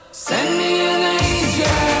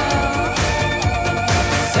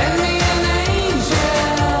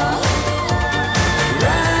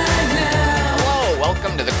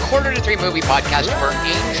to 3 movie podcast where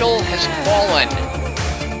Angel has fallen.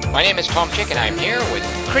 My name is Tom Chick, and I'm here with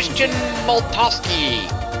Christian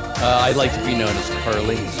Maltowski. I'd like to be known as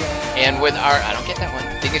Carly. And with our, I don't get that one.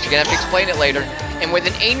 I think you're going to have to explain it later. And with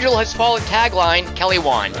an Angel has fallen tagline, Kelly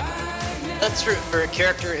Wand. That's true. For a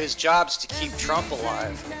character, his job's to keep Trump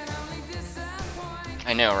alive.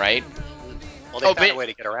 I know, right? Well, they found a way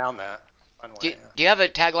to get around that. Do you have a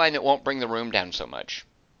tagline that won't bring the room down so much?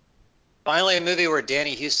 Finally, a movie where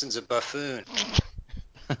Danny Houston's a buffoon.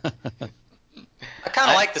 I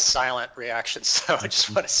kind of like the silent reactions, so I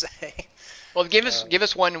just want to say. Well, give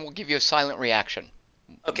us one, and we'll give you a silent reaction.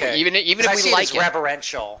 Okay. Even if we like it.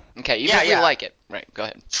 Reverential. Okay. Even if we like it. Right. Go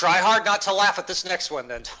ahead. Try hard not to laugh at this next one,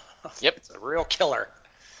 then. Yep. It's a real killer.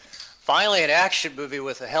 Finally, an action movie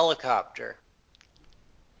with a helicopter.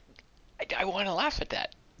 I want to laugh at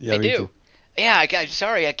that. Yeah, I do. Too. Yeah.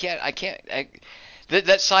 Sorry, I can't.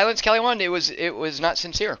 That silence, Kelly Wand, it was not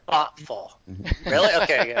sincere. Thoughtful. Really?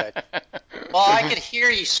 Okay, good. Well, I could hear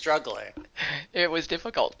you struggling. It was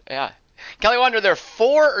difficult. Yeah. Kelly Wand, are there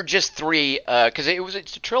 4 or just 3? Because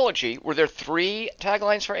it's a trilogy. Were there 3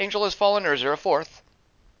 taglines for Angel Has Fallen, or is there a 4th?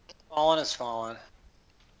 Fallen has fallen.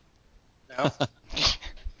 No.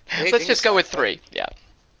 Let's just go with 3. Yeah.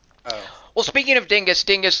 Oh. Well, speaking of Dingus,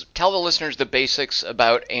 tell the listeners the basics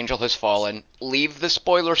about Angel Has Fallen. Leave the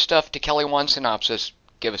spoiler stuff to Kelly Wand's synopsis.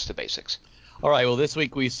 Give us the basics. All right. Well, this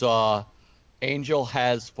week we saw Angel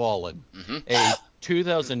Has Fallen, a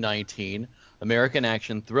 2019 American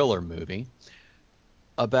action thriller movie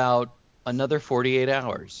about another 48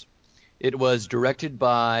 hours. It was directed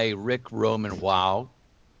by Rick Roman. Wow?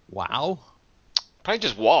 Probably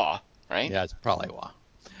just Wah, right? Yeah, it's probably Wah.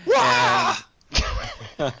 Wah!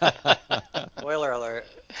 Spoiler alert.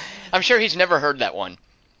 I'm sure he's never heard that one.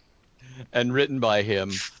 And written by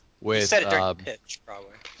him with. He said it during pitch,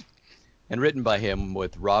 probably. And written by him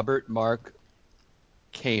with Robert Mark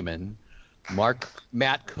Kamen,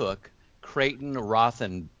 Matt Cook, Creighton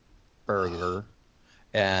Rothenberger,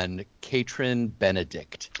 and Katrin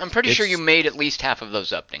Benedict. I'm pretty sure you made at least half of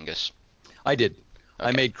those up, Dingus. I did. Okay.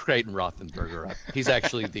 I made Creighton Rothenberger up. He's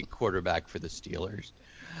actually the quarterback for the Steelers.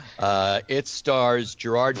 It stars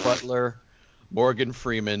Gerard Butler, Morgan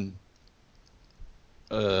Freeman,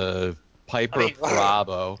 Piper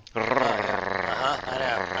Bravo. I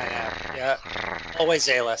know. Yeah. Always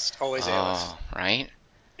A-list. Always A-list. Oh, right?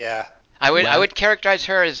 Yeah. I would characterize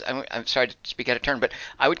her as, I'm sorry to speak out of turn, but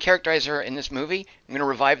I would characterize her in this movie, I'm going to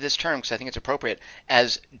revive this term because I think it's appropriate,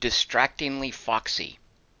 as distractingly foxy.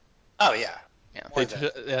 Oh, yeah.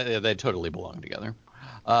 Yeah. They totally belong together.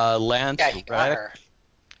 Lance Reddick.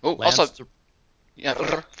 Oh, also, yeah,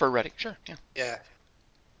 for Reddick, sure, yeah. Yeah.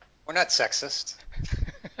 We're not sexist.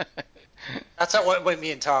 That's not what me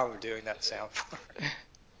and Tom were doing that sound for.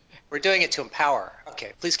 We're doing it to empower.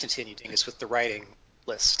 Okay, please continue, Dingus, with the writing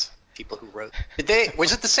list. People who wrote.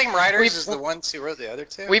 Was it the same writers as the ones who wrote the other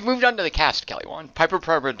 2? We've moved on to the cast, Kelly Wand. Piper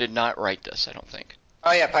Perabo did not write this, I don't think.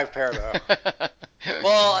 Oh, yeah, Piper Perabo.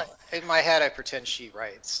 Well, in my head, I pretend she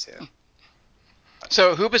writes, too.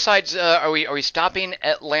 So who besides, are we stopping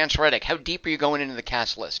at Lance Reddick? How deep are you going into the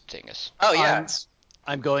cast list, Dingus? Oh, yeah.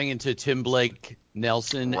 I'm going into Tim Blake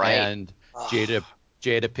Nelson and Jada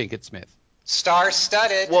Pinkett Smith.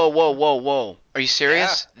 Star-studded. Whoa. Are you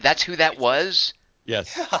serious? Yeah. That's who that was?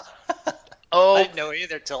 Yes. Oh. I didn't know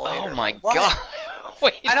either till later. Oh, my God.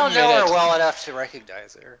 Wait I don't know her well enough to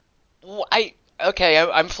recognize her.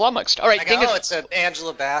 I'm flummoxed. All right, Dingus. It's an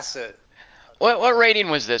Angela Bassett. What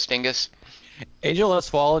rating was this, Dingus? Angel Has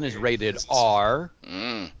Fallen is rated R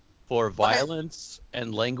for violence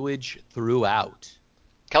and language throughout.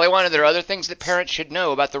 Kelly Wand, are there other things that parents should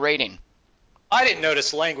know about the rating? I didn't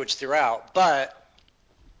notice language throughout, but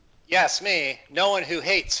yes, no one who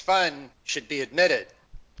hates fun should be admitted.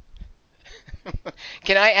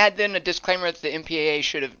 Can I add then a disclaimer that the MPAA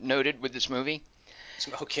should have noted with this movie?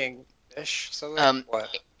 Smoking-ish, something?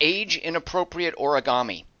 What? Age inappropriate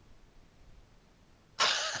origami.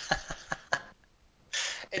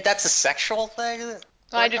 That's a sexual thing?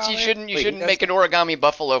 You shouldn't make an origami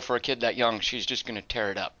buffalo for a kid that young. She's just going to tear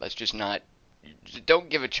it up. That's just not. Don't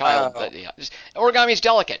give a child. Origami is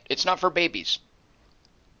delicate. It's not for babies.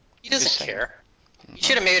 He doesn't care. You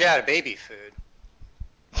should have made it out of baby food.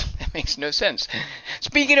 That makes no sense.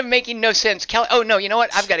 Speaking of making no sense, Kelly. Oh no, you know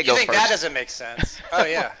what? I've got to go first. You think that doesn't make sense? Oh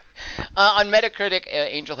yeah. On Metacritic,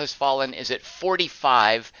 Angel Has Fallen is at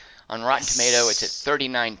 45. On Rotten Tomato, it's at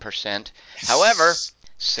 39%. However,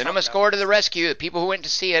 Cinema Score to the rescue. The people who went to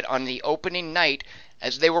see it on the opening night,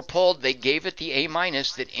 as they were polled, they gave it the A-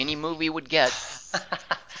 that any movie would get.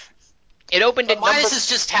 It opened at minus is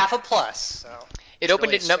just half a plus. So. It It's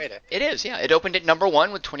opened really at a straight A. it is, yeah. It opened at number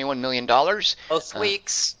one with $21 million. Both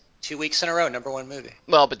weeks, 2 weeks in a row, #1 movie.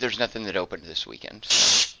 Well, but there's nothing that opened this weekend.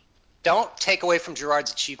 Don't take away from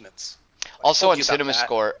Gerard's achievements. Also told on you about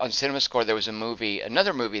that. CinemaScore, there was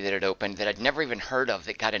another movie that had opened that I'd never even heard of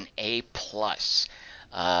that got an A plus,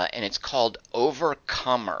 and it's called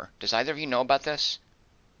Overcomer. Does either of you know about this?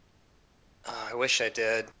 I wish I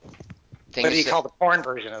did. Dingus, What do you call the porn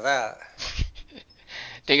version of that?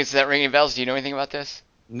 Dingus, is that ringing bells? Do you know anything about this?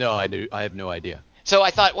 No, I do. I have no idea. So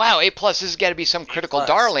I thought, wow, A plus, this has got to be some critical A+.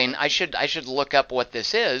 darling. I should look up what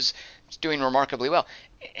this is. It's doing remarkably well.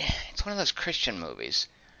 It's one of those Christian movies.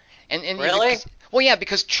 And Really?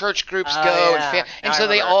 Because church groups Oh, go yeah. and Now so I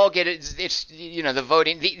they remember. all get it. It's the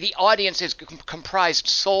voting. The audience is comprised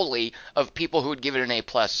solely of people who would give it an A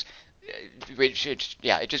plus.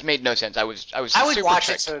 It just made no sense. I was I would super watch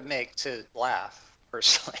tricked. it to laugh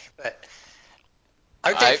personally, but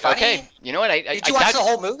aren't they funny? Okay, you know what? Did you watch the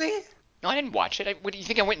whole movie? No, I didn't watch it. What do you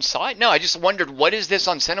think? I went and saw it? No, I just wondered what is this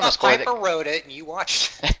on CinemaScore? Piper wrote it and you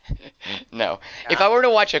watched it. No. Yeah. If I were to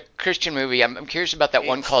watch a Christian movie, I'm curious about that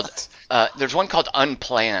one called. There's one called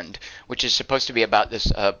Unplanned, which is supposed to be about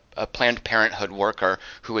this a Planned Parenthood worker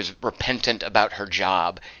who is repentant about her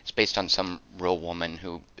job. It's based on some real woman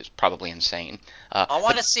who is probably insane. I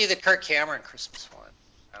want to see the Kirk Cameron Christmas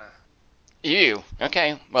one. You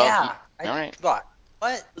okay? Well, Yeah. all right. What?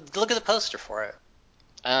 Look at the poster for it.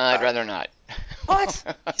 I'd rather not. What?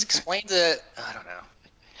 He's explained it. I don't know.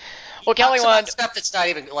 Well, Kelly Talks about Wand, stuff that's not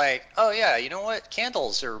even like, oh yeah, you know what?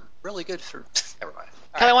 Candles are really good for. Never mind.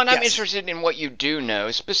 All Kelly right, Wand, I'm yes. interested in what you do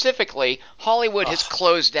know. Specifically, Hollywood has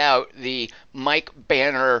closed out the Mike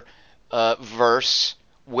Banner verse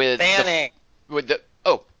with Banning.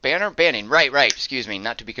 Banning. Right. Excuse me,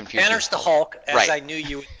 not to be confused. Banner's the Hulk, as Right. I knew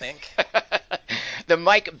you would think. The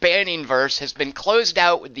Mike Banning verse has been closed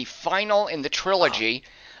out with the final in the trilogy,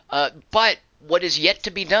 but what is yet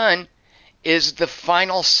to be done is the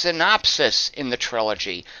final synopsis in the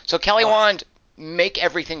trilogy. So Kelly Wand, make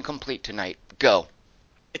everything complete tonight. Go.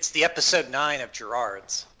 It's the episode 9 of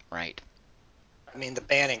Gerard's. Right. I mean, the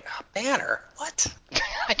Banning. Banner? What?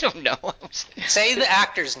 I don't know. Say the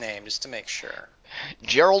actor's name just to make sure.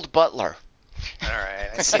 Gerald Butler. All right.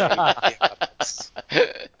 I see what you're thinking about this.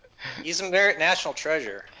 He's a national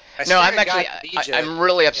treasure. I'm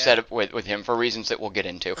really upset with him for reasons that we'll get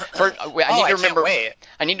into. First, can't wait.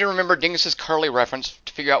 I need to remember Dingus's Curly reference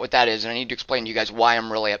to figure out what that is, and I need to explain to you guys why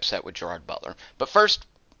I'm really upset with Gerard Butler. But first,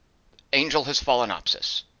 Angel Has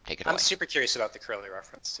Fallenopsis. Take it away. I'm super curious about the Curly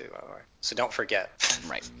reference too, by the way. So don't forget.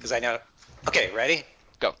 Right. Because I know. Okay, ready?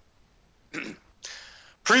 Go.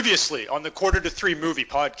 Previously on the Quarter to Three movie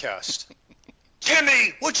podcast.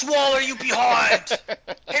 Timmy, which wall are you behind?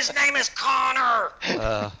 His name is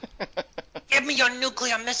Connor. Give me your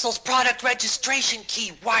nuclear missiles product registration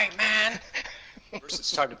key, white man. First,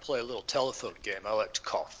 it's time to play a little telephone game I like to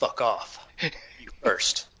call Fuck Off. You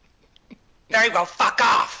first. Very well, fuck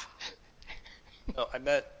off. No, I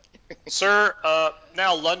meant, sir,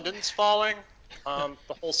 now London's falling.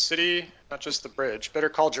 The whole city, not just the bridge. Better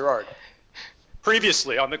call Gerard.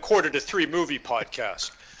 Previously on the Quarter to Three movie podcast.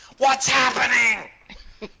 What's happening?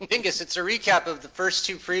 Dingus, it's a recap of the first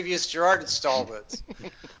 2 previous Gerard installments.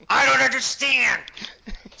 I don't understand.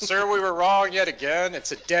 Sir, we were wrong yet again.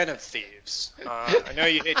 It's a den of thieves. I know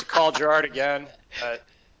you hate to call Gerard again, but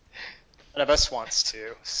none of us wants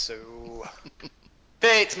to, so...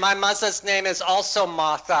 Fate, my mother's name is also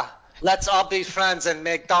Martha. Let's all be friends and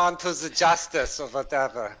make dawn to the justice or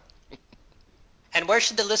whatever. And where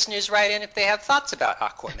should the listeners write in if they have thoughts about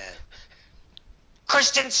Aquaman?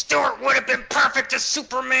 Kristen Stewart would have been perfect as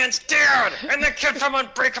Superman's dad, and the kid from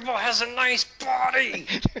Unbreakable has a nice body.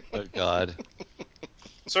 Oh, God.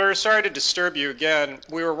 Sir, sorry to disturb you again.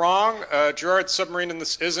 We were wrong. Gerard's submarine in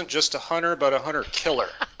this isn't just a hunter, but a hunter-killer.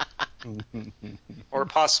 Or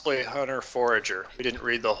possibly a hunter-forager. We didn't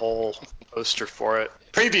read the whole poster for it.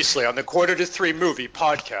 Previously on the Quarter to Three movie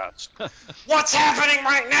podcast. What's happening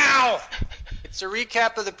right now? It's a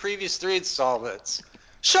recap of the previous 3 installments.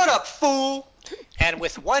 Shut up, fool! And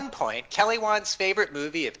with 1 point, Kelly Wand's favorite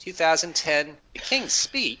movie of 2010, The King's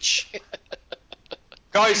Speech.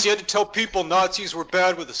 Guys, you had to tell people Nazis were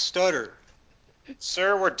bad with a stutter.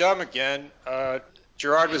 Sir, we're dumb again.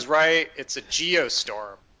 Gerard was right. It's a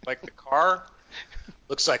geostorm. Like the car.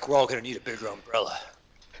 Looks like we're all going to need a bigger umbrella.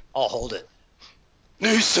 I'll hold it.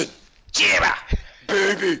 Nathan! Jira!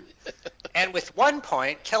 Baby! And with 1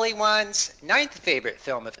 point, Kelly Wand's 9th favorite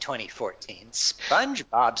film of 2014,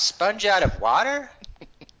 SpongeBob Sponge Out of Water?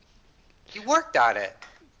 You worked on it.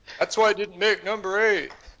 That's why I didn't make number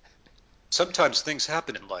 8. Sometimes things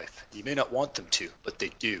happen in life. You may not want them to, but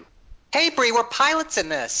they do. Hey, Bree, we're pilots in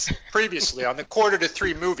this. Previously on the Quarter to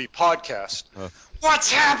Three movie podcast.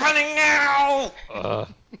 What's happening now?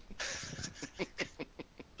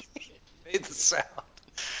 Made the sound.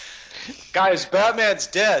 Guys, Batman's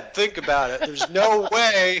dead. Think about it. There's no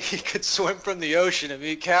way he could swim from the ocean and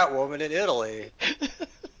meet Catwoman in Italy.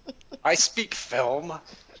 I speak film.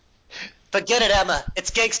 Forget it, Emma.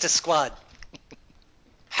 It's Gangsta Squad.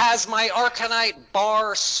 Has my Arcanite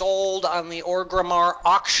bar sold on the Orgrimmar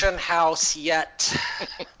auction house yet?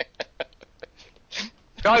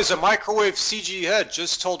 Guys, a microwave CG head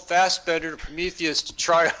just told Fassbender to Prometheus to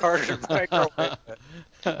try harder to microwave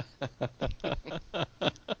it.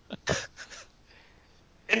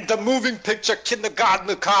 In the moving picture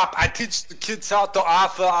Kindergarten Cop, I teach the kids how to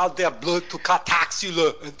offer out their blood to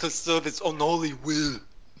Cartaxula and to serve its unholy will.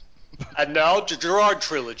 And now the Gerard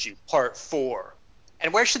Trilogy, Part 4.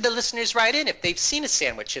 And where should the listeners write in if they've seen a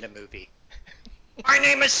sandwich in a movie? My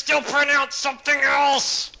name is still pronounced something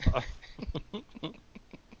else!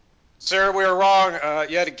 Sir, we are wrong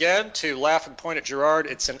yet again to laugh and point at Gerard.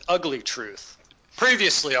 It's an ugly truth.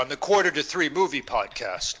 Previously on the Quarter to Three movie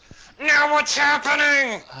podcast. Now what's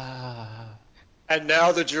happening? And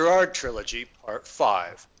now the Gerard Trilogy, Part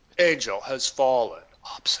 5. Angel has fallen.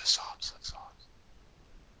 Opsis, opsis, opsis.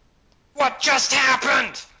 What just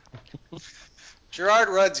happened? Gerard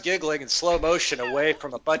runs giggling in slow motion away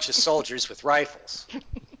from a bunch of soldiers with rifles.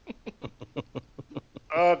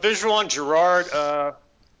 Visual on Gerard,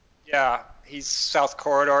 yeah, he's South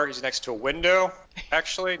Corridor. He's next to a window,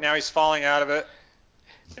 actually. Now he's falling out of it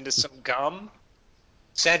into some gum.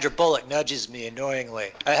 Sandra Bullock nudges me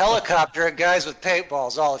annoyingly. A helicopter and guys with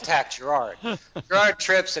paintballs all attack Gerard. Gerard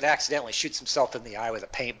trips and accidentally shoots himself in the eye with a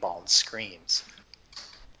paintball and screams.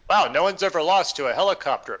 Wow, no one's ever lost to a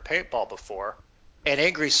helicopter at paintball before. An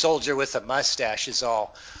angry soldier with a mustache is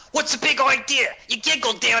all, "What's the big idea? You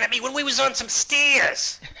giggled down at me when we was on some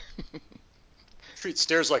stairs." Treat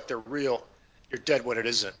stairs like they're real. You're dead when it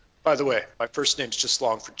isn't. By the way, my first name's just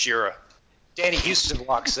long for Jira. Danny Houston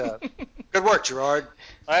walks up. Good work, Gerard.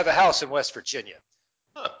 I have a house in West Virginia.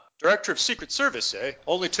 Huh. Director of Secret Service, eh?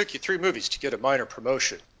 Only took you 3 movies to get a minor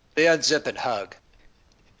promotion. They unzip and hug.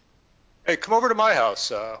 Hey, come over to my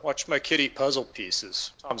house. Watch my kid eat puzzle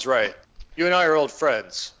pieces. Tom's right. You and I are old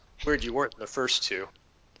friends. Weird you weren't in the first 2.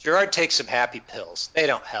 Gerard takes some happy pills. They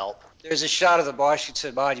don't help. There's a shot of the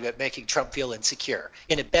Washington Monument making Trump feel insecure.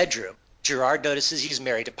 In a bedroom, Gerard notices he's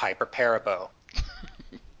married to Piper Perabo.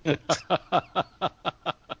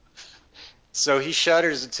 So he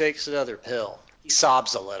shudders and takes another pill. He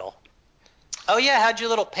sobs a little. "Oh yeah, how'd your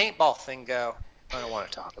little paintball thing go?" I don't want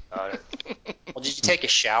to talk about it. "Well, did you take a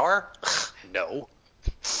shower?" No.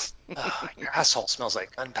 Your asshole smells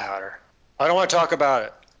like gunpowder. I don't want to talk about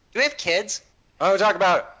it. Do we have kids? I don't want to talk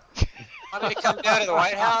about it. Want me to come down to the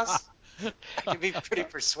White House? I can be pretty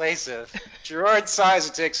persuasive. Gerard sighs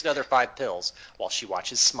and takes another 5 pills while she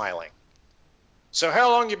watches smiling. So how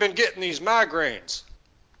long you been getting these migraines?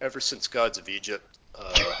 Ever since Gods of Egypt.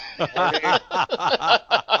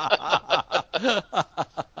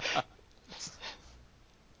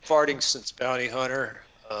 Farting since Bounty Hunter.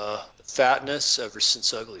 The fatness ever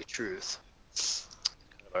since Ugly Truth.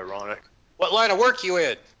 Kind of ironic. What line of work you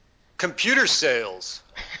in? Computer sales.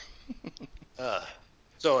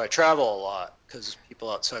 So I travel a lot because people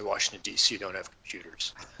outside Washington, D.C. don't have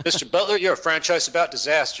computers. Mr. Butler, you're a franchise about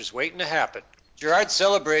disasters waiting to happen. Gerard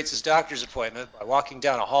celebrates his doctor's appointment by walking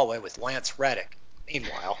down a hallway with Lance Reddick.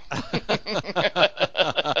 Meanwhile,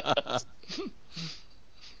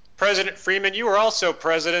 President Freeman, you are also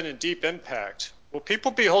president in Deep Impact. Will people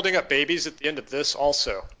be holding up babies at the end of this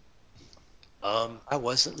also? I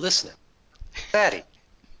wasn't listening. Fatty.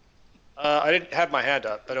 I didn't have my hand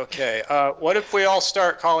up, but okay. What if we all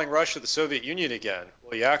start calling Russia the Soviet Union again?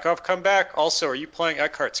 Will Yakov come back? Also, are you playing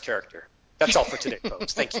Eckhart's character? That's all for today,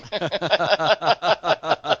 folks. Thank you.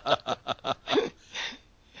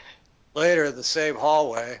 Later in the same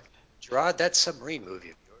hallway, Gerard, that submarine movie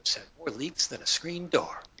of yours had more leaks than a screen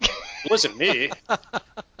door. It wasn't me.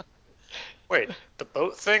 Wait, the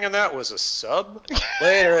boat thing in that was a sub?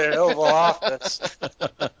 Later in an Oval Office,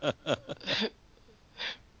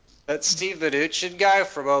 that Steve Mnuchin guy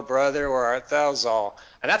from Oh Brother, Where Art Thou's all.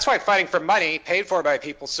 And that's why fighting for money, paid for by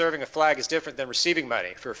people serving a flag, is different than receiving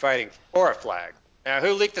money for fighting for a flag. Now,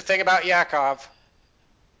 who leaked the thing about Yakov?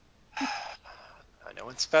 No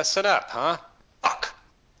one's fessing up, huh? Fuck.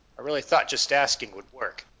 I really thought just asking would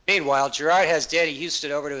work. Meanwhile, Gerard has Danny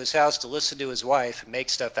Houston over to his house to listen to his wife and make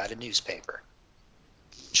stuff out of newspaper.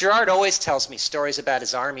 Gerard always tells me stories about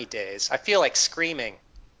his army days. I feel like screaming.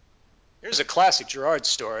 Here's a classic Gerard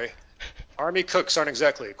story. Army cooks aren't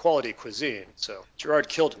exactly a quality cuisine, so Gerard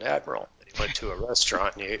killed an admiral. Then he went to a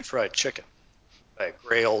restaurant and he ate fried chicken by a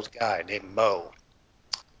gray old guy named Mo.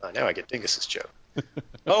 Now I get Dingus's joke.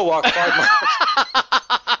 Mo walked 5 miles.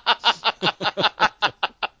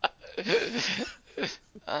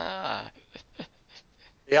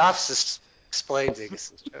 The officer explained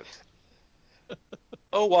Dingus's joke.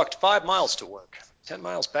 Mo walked 5 miles to work, 10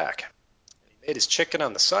 miles back. And he made his chicken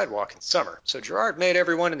on the sidewalk in summer. So Gerard made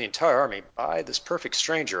everyone in the entire army buy this perfect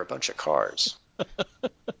stranger a bunch of cars.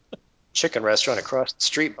 Chicken restaurant across the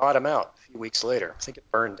street bought him out a few weeks later. I think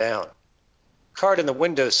it burned down. The card in the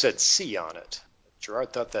window said C on it.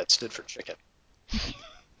 Gerard thought that stood for chicken.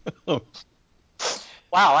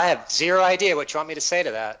 Wow, I have zero idea what you want me to say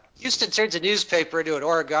to that. Houston turns a newspaper into an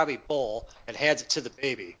origami bowl and hands it to the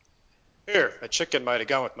baby. Here, a chicken might have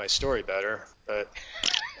gone with my story better, but...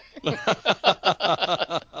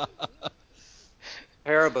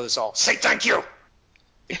 Haribo's all, say thank you!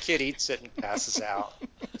 The kid eats it and passes out.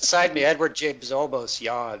 Beside me, Edward James Olmos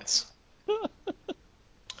yawns.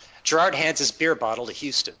 Gerard hands his beer bottle to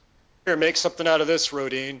Houston. Here, make something out of this,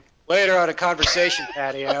 Rodine. Later on a conversation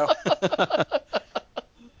patio.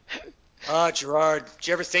 Gerard, did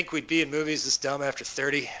you ever think we'd be in movies this dumb after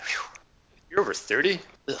 30? Whew. You're over 30?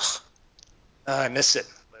 Ugh. I miss it.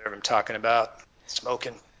 Whatever I'm talking about.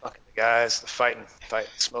 Smoking, fucking the guys, the fighting,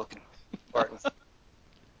 smoking, farting.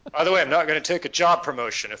 By the way, I'm not going to take a job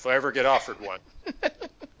promotion if I ever get offered one.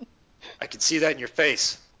 I can see that in your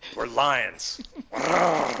face. We're lions.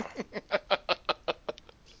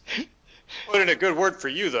 Put in a good word for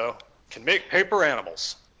you, though. Can make paper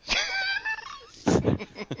animals.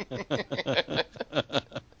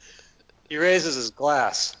 He raises his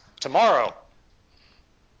glass. Tomorrow.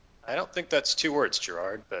 I don't think that's 2 words,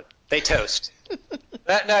 Gerard, but they toast.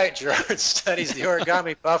 That night, Gerard studies the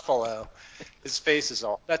origami buffalo. His face is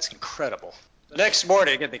all, that's incredible. The next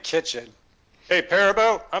morning in the kitchen. Hey,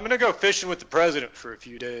 Parabo, I'm going to go fishing with the president for a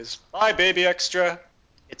few days. Bye, baby extra.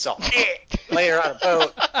 It's all, later on a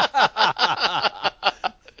boat.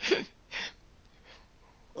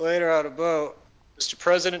 Later on a boat. Mr.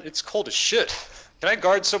 President, it's cold as shit. Can I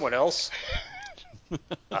guard someone else?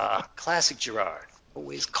 Classic Gerard.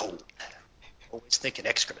 Always cold. Always thinking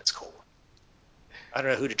excrement's cold. I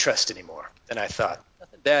don't know who to trust anymore. Then I thought,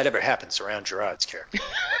 nothing bad ever happens around Gerard's character.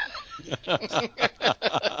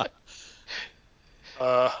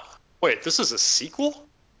 Wait, this is a sequel?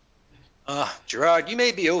 Gerard, you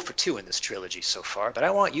may be 0 for 2 in this trilogy so far, but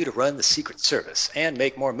I want you to run the Secret Service and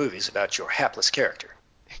make more movies about your hapless character.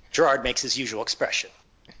 Gerard makes his usual expression.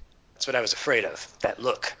 That's what I was afraid of, that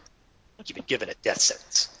look. You've been given a death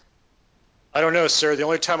sentence. I don't know, sir. The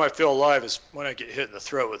only time I feel alive is when I get hit in the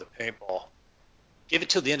throat with a paintball. Give it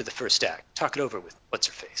till the end of the first act. Talk it over with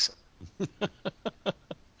what's-her-face.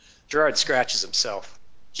 Gerard scratches himself.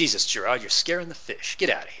 Jesus, Gerard, you're scaring the fish. Get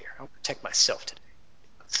out of here. I'll protect myself today.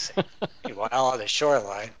 Meanwhile, on the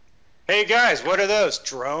shoreline. Hey, guys, what are those?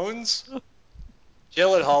 Drones?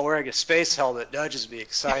 Gyllenhaal, wearing a space helmet, nudges me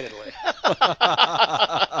excitedly.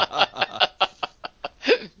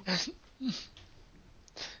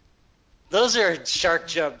 Those are shark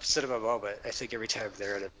jump cinema moment, I think, every time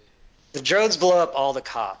they're in it. The drones blow up all the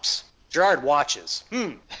cops. Gerard watches.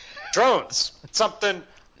 Drones. Something.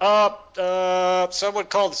 Someone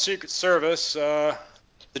called the Secret Service. The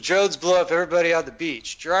drones blow up everybody on the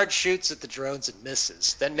beach. Gerard shoots at the drones and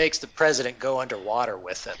misses, then makes the president go underwater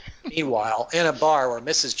with him. Meanwhile, in a bar where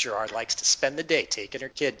Mrs. Gerard likes to spend the day taking her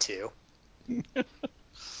kid to.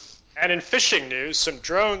 And in fishing news, some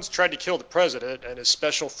drones tried to kill the president and his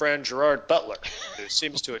special friend Gerard Butler, who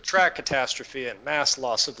seems to attract catastrophe and mass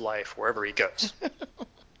loss of life wherever he goes.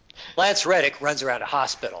 Lance Reddick runs around a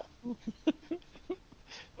hospital.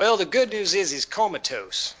 Well, the good news is he's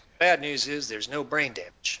comatose. Bad news is there's no brain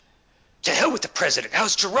damage. To hell with the president.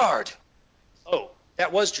 How's Gerard? Oh,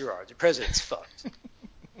 that was Gerard. The president's fucked.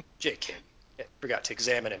 JK. Yeah, forgot to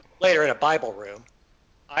examine him. Later in a Bible room.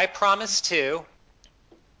 I promise to...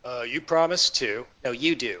 You promise to. No,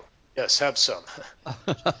 you do. Yes, have some.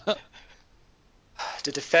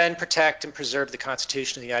 To defend, protect, and preserve the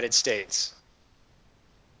Constitution of the United States.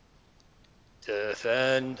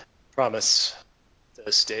 Defend, promise,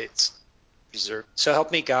 the states, preserve. So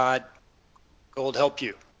help me God. Gold help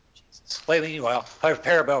you. Jesus. Wait, meanwhile,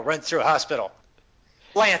 Parabel runs through a hospital.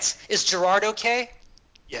 Lance, is Gerard okay?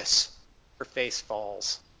 Yes. Her face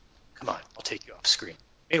falls. Come on, I'll take you off screen.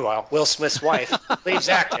 Meanwhile, Will Smith's wife leaves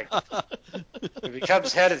acting and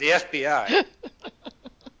becomes head of the FBI.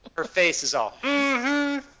 Her face is all,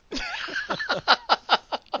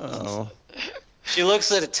 Oh. She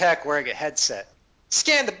looks at a tech wearing a headset.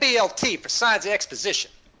 Scan the BLT for signs of exposition.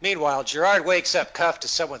 Meanwhile, Gerard wakes up cuffed to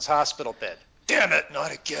someone's hospital bed. Damn it,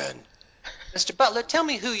 not again. Mr. Butler, tell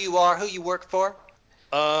me who you are, who you work for.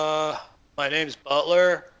 My name's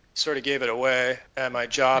Butler. Sort of gave it away. And my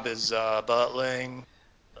job is, butling.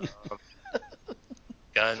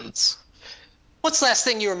 Guns. What's the last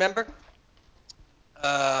thing you remember?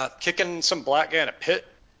 Kicking some black guy in a pit.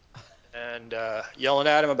 And, yelling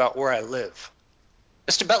at him about where I live.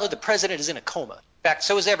 Mr. Butler, the president is in a coma. In fact,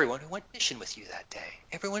 so is everyone who went fishing with you that day.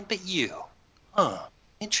 Everyone but you. Huh.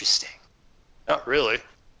 Interesting. Not really.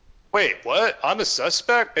 Wait, what? I'm a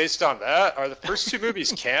suspect based on that? Are the first two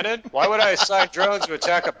movies canon? Why would I assign drones to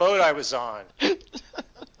attack a boat I was on?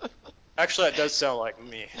 Actually, that does sound like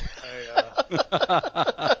me.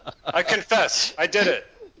 I confess, I did it.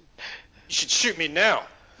 You should shoot me now.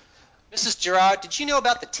 Mrs. Gerard, did you know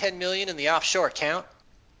about the $10 million in the offshore account?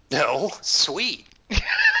 No. Sweet.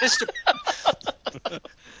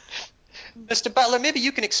 Mr. Butler, maybe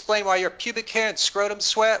you can explain why your pubic hair and scrotum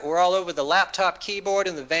sweat were all over the laptop keyboard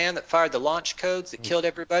in the van that fired the launch codes that killed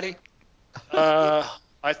everybody?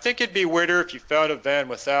 I think it'd be weirder if you found a van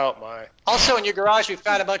without my... Also, in your garage, we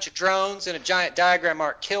found a bunch of drones and a giant diagram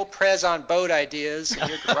marked Kill Prez on boat ideas in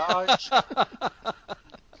your garage.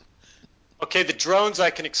 Okay, the drones I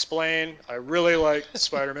can explain. I really like the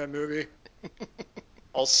Spider-Man movie.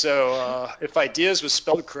 Also, if ideas was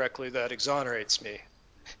spelled correctly, that exonerates me.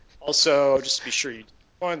 Also, just to be sure you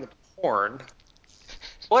find the porn.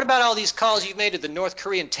 What about all these calls you've made to the North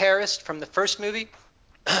Korean terrorist from the first movie?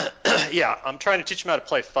 Yeah, I'm trying to teach him how to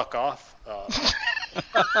play fuck off.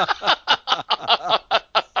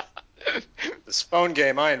 This phone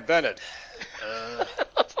game I invented.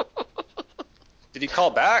 Did he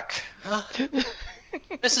call back? Huh?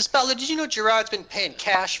 Mrs. Butler, did you know Gerard's been paying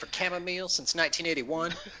cash for chamomile since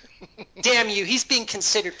 1981? Damn you, he's being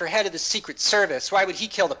considered for head of the Secret Service. Why would he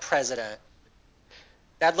kill the president?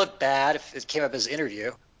 That'd look bad if it came up as an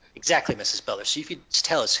interview. Exactly, Mrs. Butler. So if you just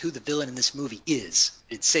tell us who the villain in this movie is,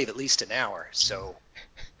 it'd save at least an hour. So,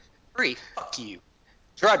 hurry, fuck you.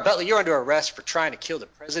 Gerard Butler, you're under arrest for trying to kill the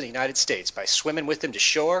President of the United States by swimming with him to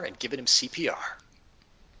shore and giving him CPR.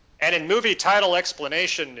 And in movie title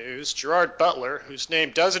explanation news, Gerard Butler, whose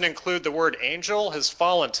name doesn't include the word angel, has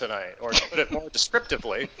fallen tonight. Or to put it more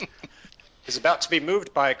descriptively, is about to be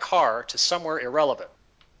moved by a car to somewhere irrelevant.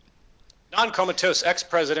 Non-comatose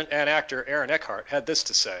ex-president and actor Aaron Eckhart had this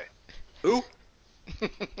to say. Who?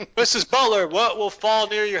 Mrs. Butler, what will fall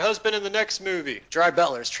near your husband in the next movie? Gerard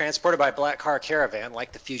Butler is transported by a black car caravan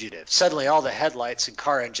like the fugitive. Suddenly all the headlights and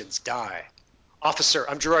car engines die. Officer,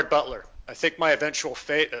 I'm Gerard Butler. I think my eventual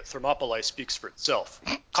fate at Thermopylae speaks for itself.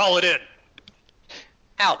 Call it in.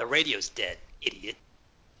 Ow, the radio's dead, idiot.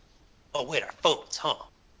 Oh, wait, our phones, huh?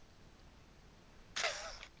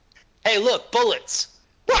 Hey, look, bullets!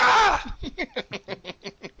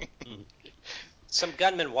 Some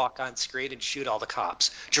gunmen walk on screen and shoot all the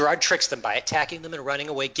cops. Gerard tricks them by attacking them and running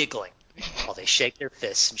away giggling, while they shake their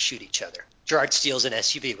fists and shoot each other. Gerard steals an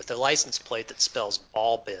SUV with a license plate that spells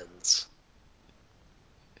ball bins.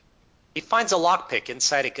 He finds a lockpick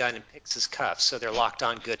inside a gun and picks his cuffs so they're locked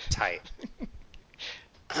on good and tight.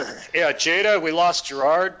 Yeah, Jada, we lost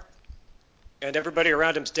Gerard, and everybody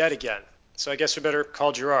around him's dead again. So I guess we better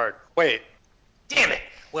call Gerard. Wait. Damn it!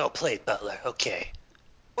 Well played, Butler. Okay.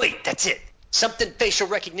 Wait, that's it. Something facial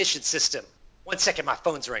recognition system. 1 second, my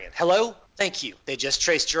phone's ringing. Hello? Thank you. They just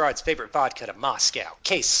traced Gerard's favorite vodka to Moscow.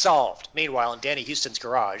 Case solved. Meanwhile, in Danny Houston's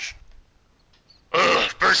garage.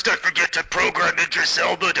 First I forget to program Idris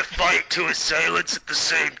Elba to fight two assailants at the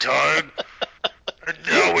same time. And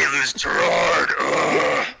now we lose Gerard.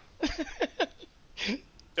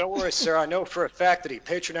 Don't worry, sir. I know for a fact that he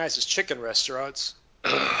patronizes chicken restaurants.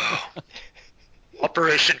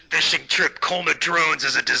 Operation Fishing Trip Colma Drones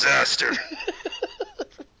is a disaster.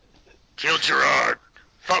 Kill Gerard.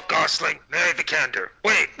 Fuck Gosling. Marry Vikander.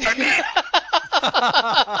 Wait,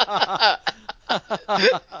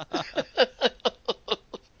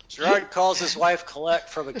 Gerard calls his wife Colette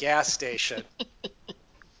from a gas station.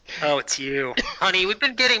 Oh, it's you. Honey, we've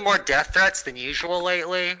been getting more death threats than usual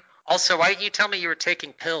lately. Also, why didn't you tell me you were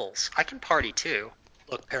taking pills? I can party too.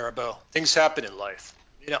 Look, Parabo, things happen in life.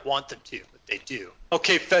 You may not want them to, but they do.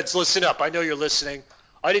 Okay, feds, listen up. I know you're listening.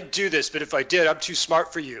 I didn't do this, but if I did, I'm too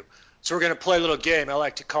smart for you. So we're going to play a little game I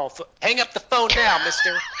like to call... Hang up the phone now,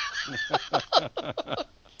 mister.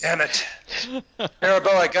 Damn it. Parabo,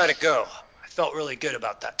 I gotta go. I felt really good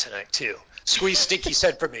about that tonight, too. Squeeze Stinky's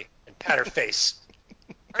head for me and pat her face.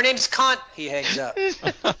 Her name's Cunt. He hangs up.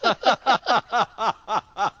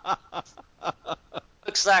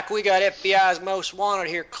 Looks like we got FBI's most wanted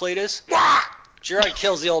here, Cletus. Gerard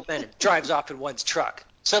kills the old man and drives off in one's truck.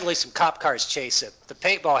 Suddenly, some cop cars chase him. The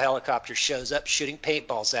paintball helicopter shows up, shooting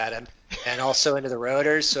paintballs at him, and also into the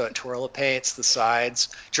rotors, so it twirl paints the sides.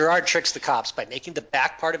 Gerard tricks the cops by making the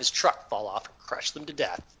back part of his truck fall off and crush them to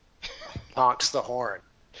death. He honks the horn.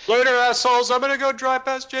 Later, assholes. I'm gonna go drive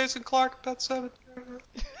past Jason Clark at Pet Cemetery.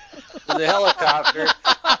 In the helicopter,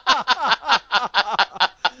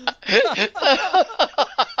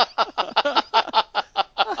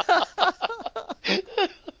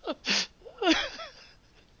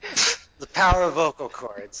 the power of vocal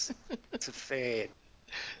cords to fade.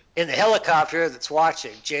 In the helicopter that's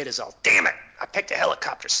watching, Jada's all, damn it, I picked a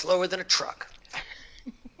helicopter slower than a truck.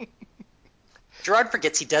 Gerard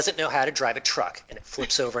forgets he doesn't know how to drive a truck, and it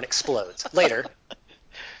flips over and explodes. Later,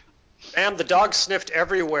 Ma'am, the dog sniffed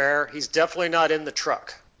everywhere. He's definitely not in the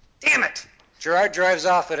truck. damn it! Gerard drives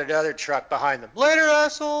off in another truck behind them. Later,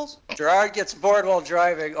 assholes! Gerard gets bored while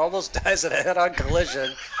driving, almost dies in a head-on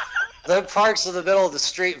collision, then parks in the middle of the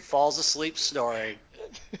street and falls asleep snoring.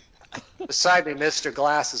 Beside me, Mr.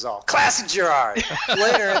 Glass is all, classic Gerard!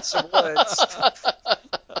 Later in some woods.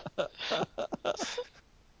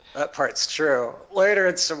 That part's true. Later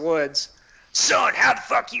in some woods. Son, how the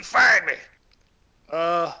fuck you find me?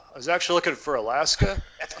 I was actually looking for Alaska.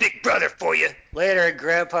 That's Big Brother for you. Later in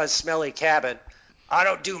Grandpa's smelly cabin. I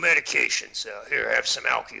don't do medication, so here, have some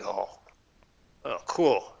alcohol. Oh,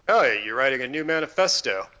 cool. Oh, yeah, you're writing a new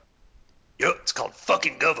manifesto. Yup, it's called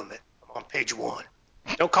fucking government. I'm on page 1.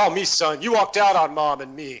 Don't call me son. You walked out on Mom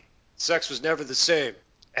and me. Sex was never the same.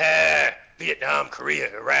 Vietnam,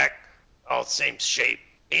 Korea, Iraq, all the same shape.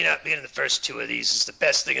 Me not being in the first 2 of these is the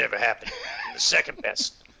best thing that ever happened. I'm the second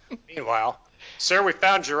best. Meanwhile, sir, we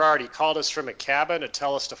found Gerard. He called us from a cabin to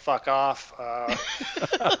tell us to fuck off. Got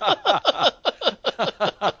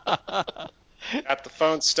the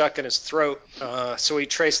phone stuck in his throat, so we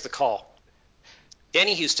traced the call.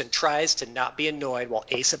 Danny Houston tries to not be annoyed while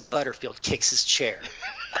Asa Butterfield kicks his chair.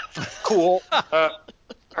 Cool. Damn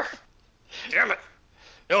it.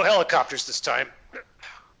 No helicopters this time.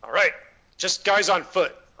 All right. Just guys on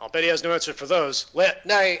foot. I'll bet he has no answer for those. That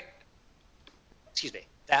night.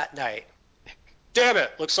 Damn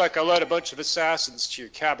it. Looks like I led a bunch of assassins to your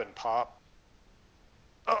cabin, Pop.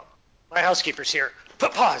 Oh, my housekeeper's here.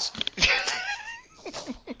 Put pause.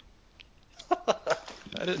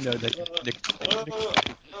 I didn't know that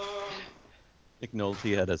Nick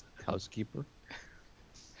Nolte had a housekeeper.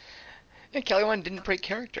 And Kelly Wand didn't break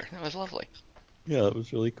character. That was lovely. Yeah, it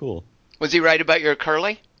was really cool. Was he right about your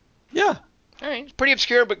curly? Yeah. All right. It's pretty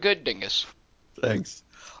obscure, but good, Dingus. Thanks.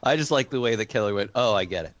 I just like the way that Kelly went, oh, I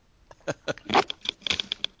get it.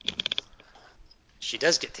 She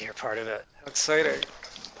does get to hear part of it. How exciting.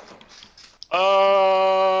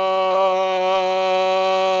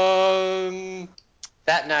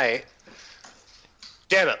 That night.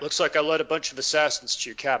 Damn it. Looks like I led a bunch of assassins to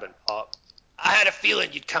your cabin, Pop. I had a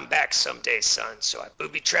feeling you'd come back someday, son, so I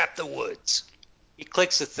booby-trapped the woods. He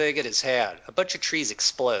clicks the thing in his hand. A bunch of trees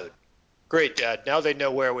explode. Great, Dad. Now they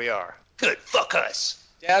know where we are. Good, fuck us.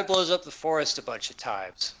 Dad blows up the forest a bunch of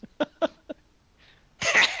times.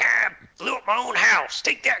 Blew up my own house.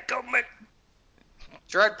 Take that, government.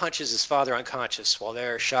 Gerard punches his father unconscious while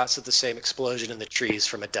there are shots of the same explosion in the trees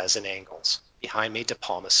from a dozen angles. Behind me, De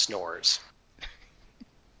Palma snores.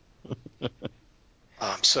 Oh,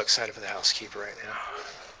 I'm so excited for the housekeeper right now.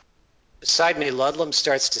 Beside me, Ludlam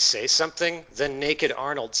starts to say something, then naked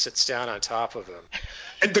Arnold sits down on top of him.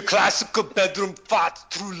 In the classical bedroom fat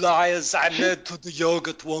true lies I made to the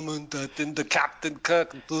yogurt woman that in the Captain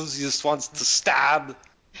Kirk enthusiast wants to stab.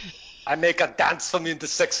 I make her dance for me in the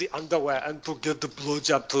sexy underwear and to give the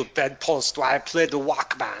blowjob to a bedpost while I play the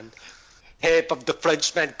Walkman. Tape of the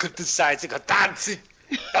Frenchman criticizing her dancing.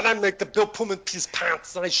 Then I make the Bill Pullman piece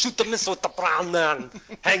pants and I shoot the missile with the brown man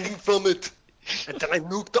hanging from it. And then I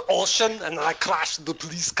nuke the ocean and then I crash into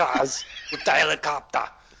police cars with the helicopter.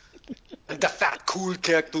 And the fat cool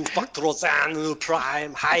character who fucked Roseanne in the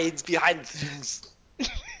prime hides behind things.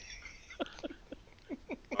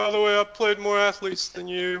 By the way, I played more athletes than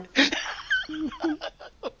you.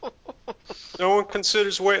 No one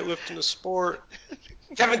considers weightlifting a sport.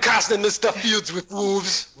 Kevin Costner and Mr. Fields with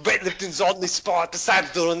wolves. Weightlifting's the only sport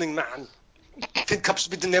besides the Running Man. Tin Cup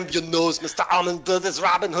should be the name of your nose, Mr. Almond Brothers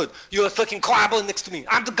Robin Hood. You're a fucking choir next to me.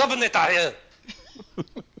 I'm the governor here.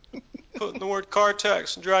 Putting the word car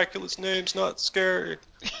tax in Dracula's name's not scary.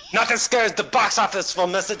 Not as scary as the box office for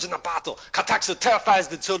Message in a Bottle. Car tax terrifies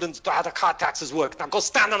the children to how the car taxes work. Now go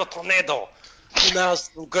stand on a tornado. You know,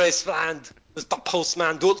 Graceland, Mr.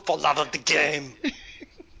 Postman, do it for love of the game.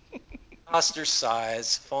 Oster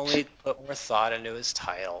sighs. If only he'd put more thought into his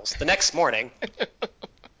titles. The next morning,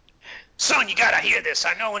 Son, you gotta hear this.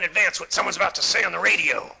 I know in advance what someone's about to say on the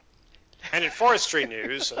radio. And in forestry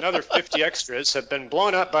news, another 50 extras have been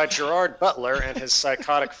blown up by Gerard Butler and his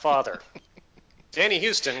psychotic father. Danny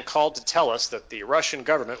Houston called to tell us that the Russian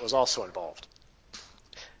government was also involved.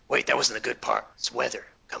 Wait, that wasn't the good part. It's weather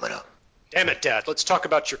coming up. Damn it, Dad. Let's talk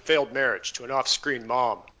about your failed marriage to an off-screen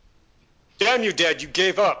mom. Damn you, Dad. You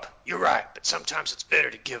gave up. You're right, but sometimes it's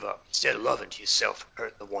better to give up instead of loving to yourself and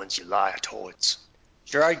hurting the ones you lie towards.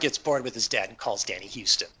 Gerard gets bored with his dad and calls Danny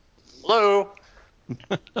Houston. Hello?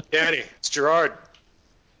 Danny, it's Gerard.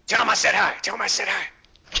 Tell him I said hi. Tell him I said hi.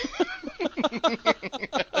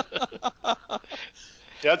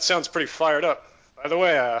 Dad sounds pretty fired up. By the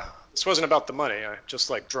way, this wasn't about the money. I just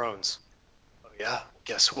like drones. Oh, yeah? Well,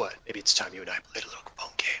 guess what? Maybe it's time you and I played a little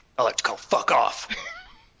phone game. I like to call fuck off.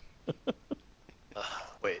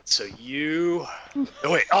 Wait, so you...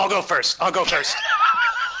 No, wait, I'll go first.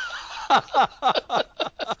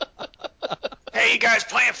 Hey, you guys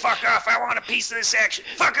playing fuck off. I want a piece of this action.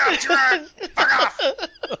 Fuck off, Gerard. Fuck off.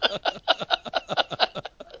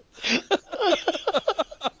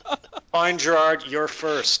 Fine, Gerard, you're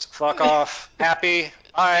first. Fuck off. Happy.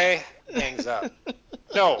 Bye. Hangs up.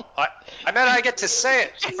 No, I meant I get to say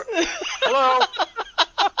it. Hello?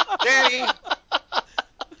 Danny?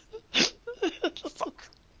 Fuck.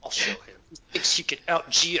 I'll show him. He thinks you can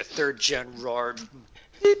out-G a third-gen Gerard.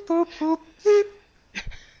 Beep, boop, boop, beep.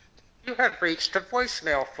 You have reached a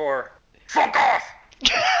voicemail for... Fuck off.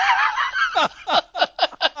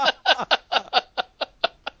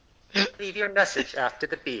 Leave your message after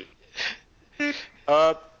the beep.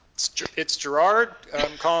 It's Gerard.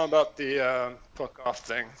 I'm calling about the fuck off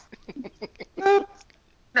thing.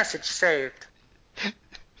 Message saved.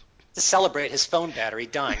 To celebrate his phone battery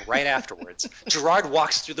dying right afterwards, Gerard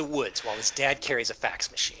walks through the woods while his dad carries a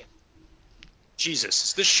fax machine. Jesus,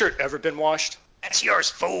 has this shirt ever been washed? That's yours,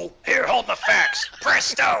 fool. Here, hold my fax.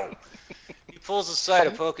 Presto. He pulls aside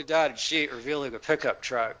a polka-dotted sheet, revealing a pickup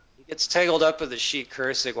truck. He gets tangled up in the sheet,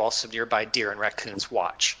 cursing while some nearby deer and raccoons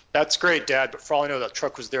watch. That's great, Dad, but for all I know, that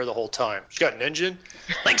truck was there the whole time. She got an engine?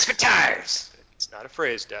 Links for tires. It's not a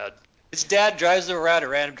phrase, Dad. His dad drives them around in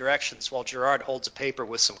random directions while Gerard holds a paper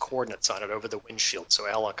with some coordinates on it over the windshield so a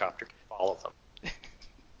helicopter can follow them.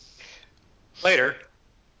 Later.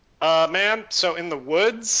 Ma'am, so in the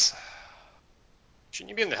woods... Shouldn't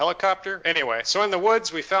you be in the helicopter? Anyway, so in the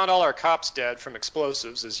woods, we found all our cops dead from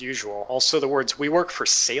explosives, as usual. Also the words, "We work for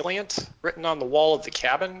Salient," written on the wall of the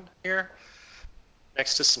cabin here,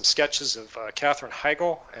 next to some sketches of Katherine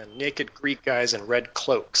Heigl and naked Greek guys in red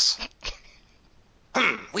cloaks.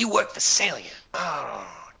 We work for Salient. Oh,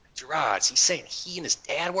 Gerard's. He's saying he and his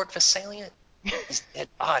dad work for Salient? These dead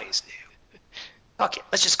bodies do. Fuck it,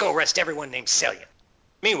 let's just go arrest everyone named Salient.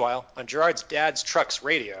 Meanwhile, on Gerard's dad's truck's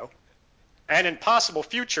radio, and in possible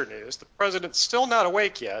future news, the president's still not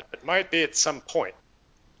awake yet, but might be at some point.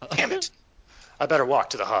 Damn it. I better walk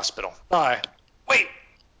to the hospital. Bye. Wait,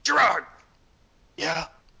 Gerard. Yeah?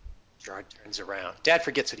 Gerard turns around. Dad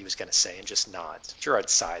forgets what he was going to say and just nods. Gerard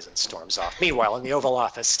sighs and storms off. Meanwhile, in the Oval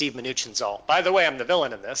Office, Steve Mnuchin's all, "By the way, I'm the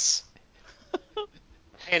villain in this."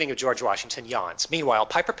 Painting of George Washington yawns. Meanwhile,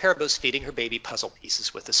 Piper Parabo's feeding her baby puzzle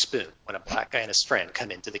pieces with a spoon when a black guy and his friend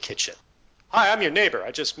come into the kitchen. Hi, I'm your neighbor.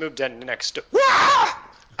 I just moved in next door.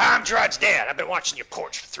 I'm Gerard's dad. I've been watching your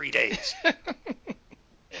porch for 3 days. And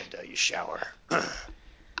you shower.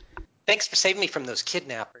 Thanks for saving me from those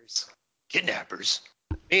kidnappers. Kidnappers?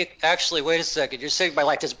 Actually, wait a second. You're saying my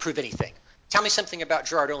life doesn't prove anything. Tell me something about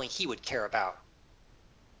Gerard only he would care about.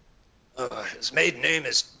 His maiden name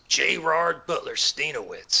is Gerard Butler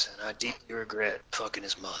Steinowitz, and I deeply regret fucking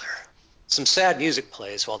his mother. Some sad music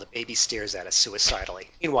plays while the baby stares at us suicidally.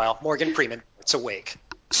 Meanwhile, Morgan Freeman is awake.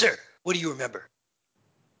 Sir, what do you remember?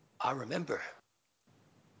 I remember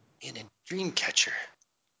being in Dreamcatcher.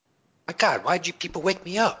 My God, why'd you people wake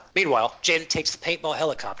me up? Meanwhile, Janet takes the paintball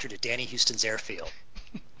helicopter to Danny Houston's airfield.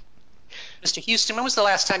 Mr. Houston, when was the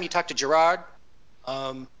last time you talked to Gerard?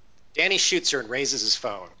 Danny shoots her and raises his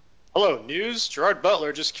phone. Hello, news? Gerard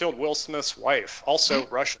Butler just killed Will Smith's wife. Also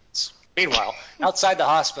Russians. Meanwhile, outside the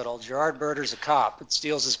hospital, Gerard murders a cop and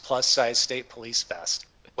steals his plus-size state police vest.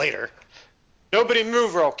 Later, nobody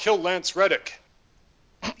move or I'll kill Lance Reddick.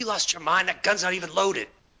 You lost your mind? That gun's not even loaded.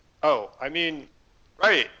 Oh, I mean,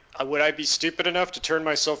 right. Would I be stupid enough to turn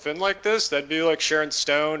myself in like this? That'd be like Sharon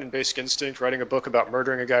Stone in Basic Instinct writing a book about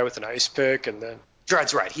murdering a guy with an ice pick and then...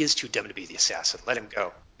 Gerard's right. He is too dumb to be the assassin. Let him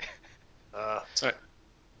go.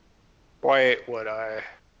 Why would I...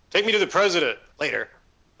 Take me to the president. Later.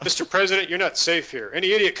 Mr. President, you're not safe here.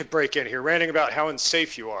 Any idiot could break in here ranting about how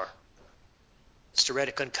unsafe you are. Mr.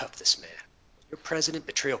 Reddick, uncuff this man. When you're president,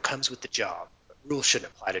 betrayal comes with the job. Rule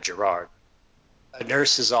shouldn't apply to Gerard. A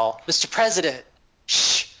nurse is all, Mr. President,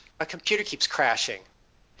 shh, my computer keeps crashing.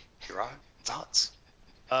 Gerard, thoughts?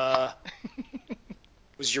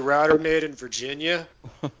 Was your router made in Virginia?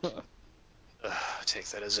 Take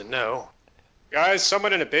that as a no. Guys,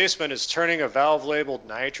 someone in a basement is turning a valve labeled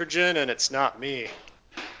nitrogen, and it's not me.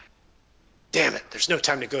 Damn it, there's no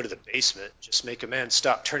time to go to the basement. Just make a man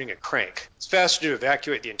stop turning a crank. It's faster to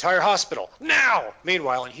evacuate the entire hospital. Now!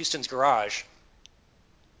 Meanwhile, in Houston's garage.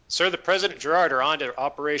 Sir, the President Gerard are on to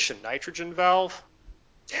Operation Nitrogen Valve.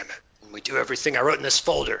 Damn it. When we do everything I wrote in this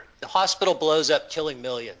folder. The hospital blows up, killing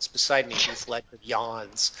millions. Beside me, Heath Ledger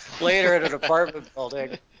yawns. Later in an apartment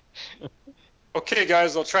building. Okay,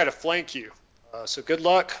 guys, I'll try to flank you. So good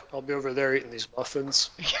luck. I'll be over there eating these muffins.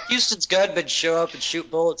 Houston's gunmen show up and shoot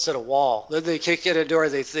bullets at a wall. Then they kick in a door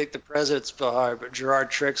they think the president's behind, but Gerard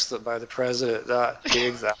tricks them by the president not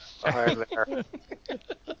being that behind there.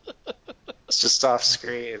 It's just off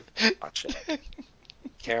screen. Watch it.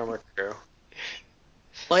 Camera crew.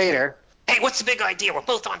 Later. Hey, what's the big idea? We're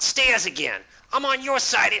both on stairs again. I'm on your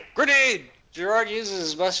side. Grenade! Gerard uses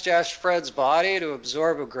his mustached friend's body to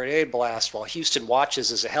absorb a grenade blast while Houston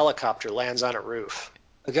watches as a helicopter lands on a roof.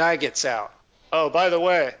 A guy gets out. Oh, by the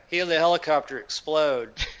way, He and the helicopter explode.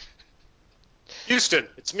 Houston,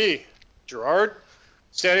 it's me. Gerard?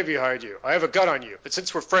 Standing behind you. I have a gun on you, but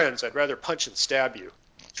since we're friends, I'd rather punch and stab you.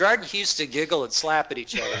 Gerard and Houston giggle and slap at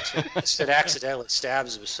each other until Houston accidentally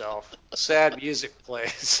stabs himself. Sad music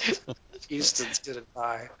plays. Houston's gonna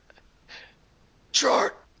die.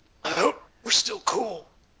 Gerard, I hope we're still cool.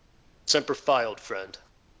 Semper Fi, old friend.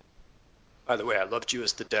 By the way, I loved you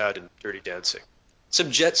as the dad in Dirty Dancing. Some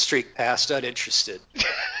jet streak passed uninterested.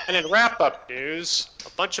 And in wrap-up news, a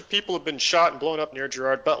bunch of people have been shot and blown up near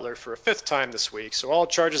Gerard Butler for a 5th time this week, so all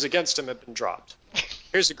charges against him have been dropped.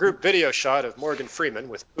 Here's a group video shot of Morgan Freeman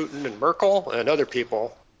with Putin and Merkel and other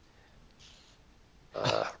people.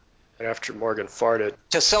 After Morgan farted.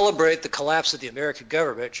 To celebrate the collapse of the American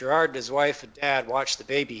government, Gerard and his wife and dad watched the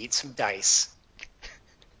baby eat some dice.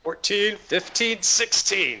 14, 15,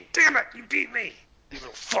 16. Damn it, you beat me, you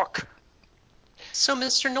little fuck. So,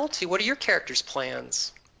 Mr. Nolte, what are your character's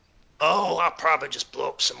plans? Oh, I'll probably just blow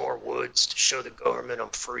up some more woods to show the government I'm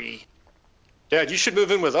free. Dad, you should move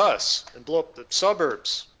in with us and blow up the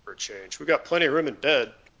suburbs for a change. We got plenty of room in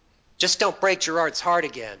bed. Just don't break Gerard's heart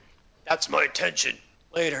again. That's my intention.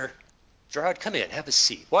 Later. Gerard, come in, have a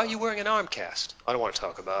seat. Why are you wearing an arm cast? I don't want to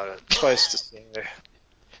talk about it. Suffice to say.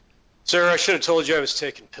 Sir, I should have told you I was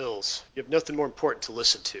taking pills. You have nothing more important to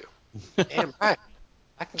listen to. Damn right.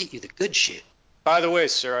 I can get you the good shit. By the way,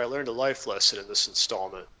 sir, I learned a life lesson in this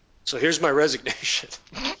installment. So here's my resignation.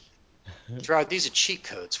 Gerard, these are cheat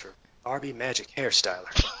codes for Barbie Magic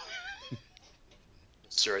Hairstyler.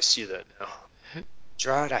 Sir, I see that now.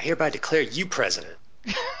 Gerard, I hereby declare you president.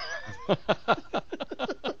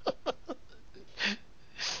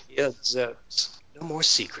 Yes, no more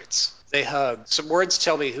secrets. They hug. Some words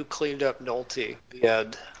tell me who cleaned up Nolte. The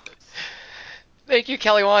end. Thank you,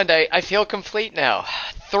 Kelly Wand. I feel complete now.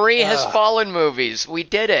 3 Has Fallen movies. We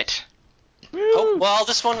did it. Oh, well,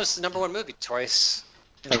 this one was the #1 movie twice.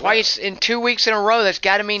 Twice in 2 weeks in a row. That's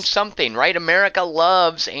got to mean something, right? America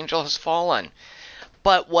loves Angel Has Fallen.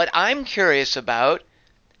 But what I'm curious about,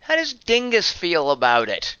 how does Dingus feel about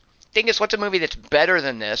it? Dingus, what's a movie that's better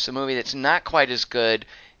than this, a movie that's not quite as good,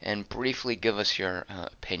 and briefly give us your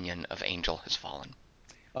opinion of Angel Has Fallen.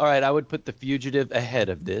 All right, I would put The Fugitive ahead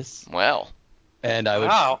of this. Well. And I would.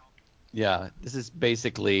 Wow. Yeah, this is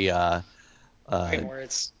basically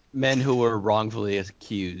Words. men who were wrongfully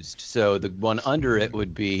accused. So the one under it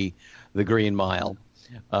would be The Green Mile,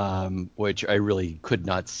 which I really could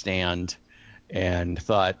not stand and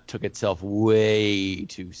thought took itself way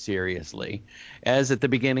too seriously, as at the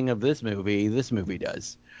beginning of this movie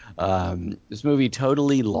does. This movie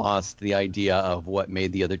totally lost the idea of what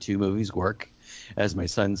made the other two movies work. As my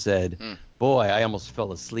son said, boy, I almost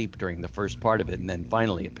fell asleep during the first part of it, and then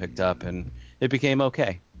finally it picked up, and it became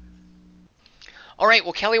okay. All right,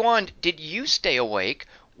 well, Kelly Wand, did you stay awake?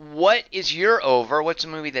 What is your over? What's a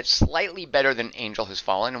movie that's slightly better than Angel Has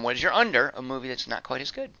Fallen? And what is your under? A movie that's not quite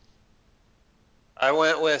as good. I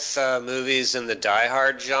went with movies in the Die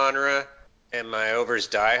Hard genre, and my over's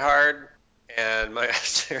Die Hard, and my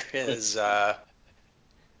under is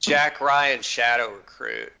Jack Ryan Shadow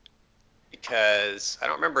Recruit, because I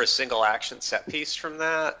don't remember a single action set piece from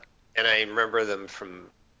that, and I remember them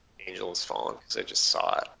from Angel Has Fallen because I just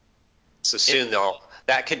saw it. So soon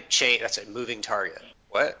that could change. That's a moving target.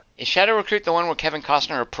 What? Is Shadow Recruit the one where Kevin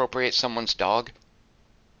Costner appropriates someone's dog?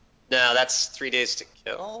 No, that's 3 Days to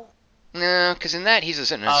Kill. No, because in that he's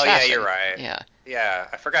an assassin. Oh, yeah, you're right. Yeah. Yeah,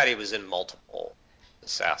 I forgot he was in multiple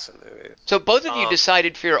assassin movies. So both of you Um,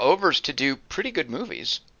 decided for your overs to do pretty good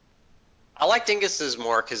movies. I like Dingus's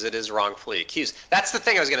more because it is wrongfully accused. That's the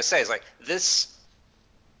thing I was gonna say. Is like this,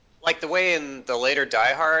 like the way in the later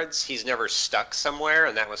Die Hards, he's never stuck somewhere,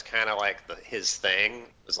 and that was kind of like his thing.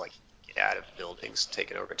 Was like get out of buildings,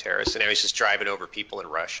 taking over terrorists, and now he's just driving over people in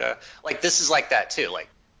Russia. Like this is like that too. Like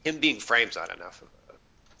him being framed not enough of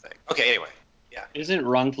a thing. Okay, anyway, yeah, Isn't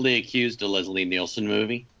Wrongfully Accused a Leslie Nielsen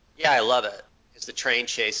movie? yeah, I love it because the train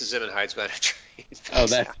chases him and hides behind a train. Oh,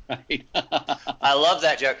 that's right. I love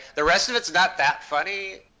that joke. The rest of it's not that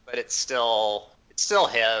funny, but it's still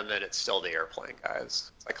him and it's still the airplane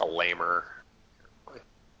guys. It's like a lamer airplane,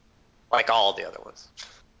 like all the other ones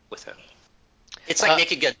with him. It's like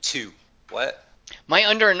Naked Gun 2. What? My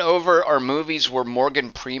under and over are movies where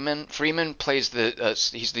Morgan Freeman plays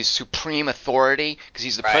he's the supreme authority because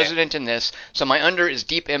he's the Right. president in this. So my under is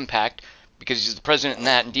Deep Impact because he's the president in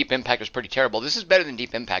that, and Deep Impact is pretty terrible. This is better than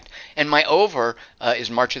Deep Impact. And my over is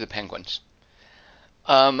March of the Penguins.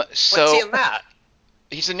 What's he in that?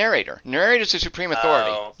 He's the narrator. Narrator's the supreme authority.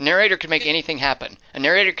 Oh. Narrator could make anything happen. A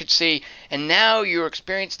narrator could see, and now you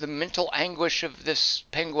experience the mental anguish of this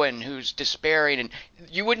penguin who's despairing, and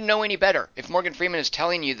you wouldn't know any better. If Morgan Freeman is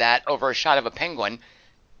telling you that over a shot of a penguin,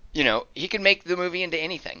 he could make the movie into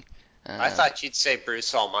anything. I thought you'd say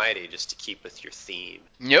Bruce Almighty just to keep with your theme.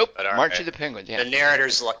 Nope. But all March right. of the Penguins, yeah. The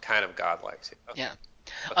narrator's kind of godlike too. Okay.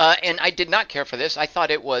 Yeah. And I did not care for this. I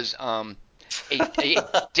thought it was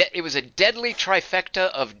it was a deadly trifecta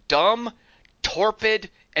of dumb, torpid,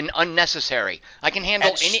 and unnecessary. I can handle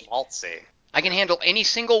And any. schmaltzy. I can handle any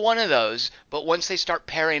single one of those, but once they start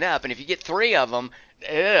pairing up, and if you get three of them,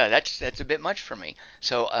 that's a bit much for me.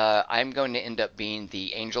 So I'm going to end up being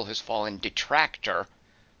the Angel Has Fallen detractor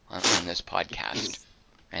on this podcast.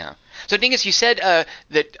 Yeah. So Dingus, you said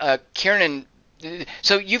that Kiernan.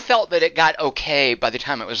 So you felt that it got okay by the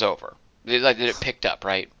time it was over, that it picked up,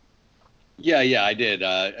 right? Yeah, I did.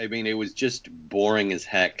 I mean, it was just boring as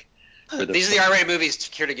heck. These are the R-rated movies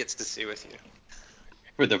Kiernan gets to see with you.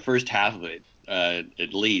 For the first half of it,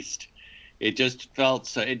 at least. It just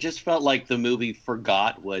felt like the movie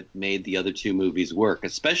forgot what made the other two movies work,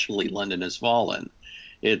 especially London Has Fallen.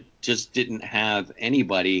 It just didn't have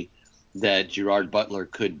anybody that Gerard Butler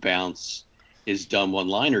could bounce his dumb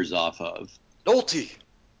one-liners off of. Nolte.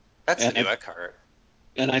 That's And- the new Eckhart.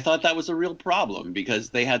 And I thought that was a real problem because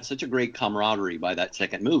they had such a great camaraderie by that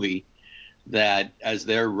second movie that as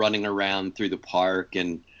they're running around through the park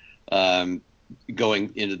and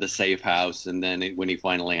going into the safe house, and then when he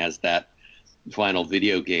finally has that final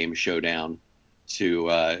video game showdown to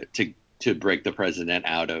break the president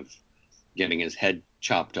out of getting his head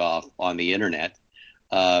chopped off on the internet,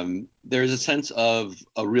 there's a sense of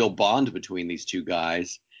a real bond between these two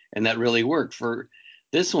guys, and that really worked. For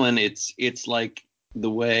this one, it's like the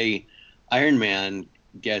way Iron Man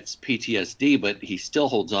gets PTSD, but he still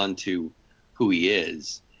holds on to who he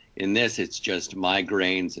is. In this, it's just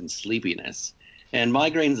migraines and sleepiness. And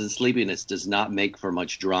migraines and sleepiness does not make for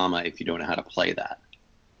much drama if you don't know how to play that.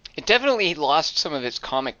 It definitely lost some of its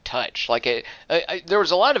comic touch. Like there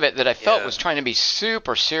was a lot of it that I felt was trying to be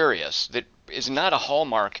super serious. That is not a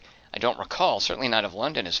hallmark. I don't recall. Certainly not of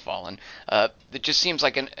London Has Fallen. It just seems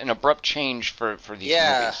like an abrupt change for these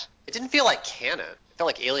movies. It didn't feel like canon. It felt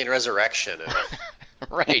like Alien Resurrection and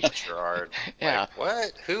Right. Gerard. Yeah. Like,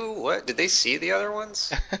 what? Who? What? Did they see the other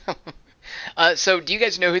ones? So do you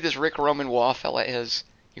guys know who this Rick Roman Waugh fella is?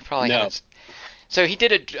 You probably No. haven't. So he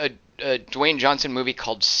did a Dwayne Johnson movie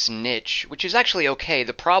called Snitch, which is actually okay.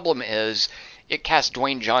 The problem is it cast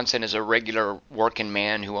Dwayne Johnson as a regular working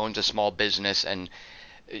man who owns a small business, and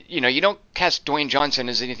you don't cast Dwayne Johnson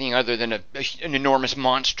as anything other than an enormous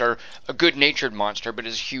monster, a good-natured monster, but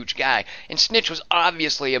as a huge guy. And Snitch was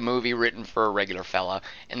obviously a movie written for a regular fella,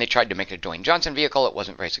 and they tried to make it a Dwayne Johnson vehicle. It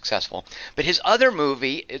wasn't very successful. But his other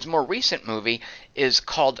movie, his more recent movie, is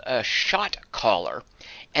called Shot Caller,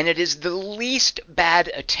 and it is the least bad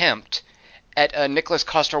attempt at Nicholas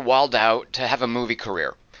Coster-Waldau to have a movie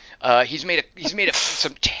career. He's made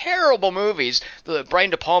some terrible movies. The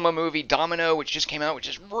Brian De Palma movie Domino, which just came out, which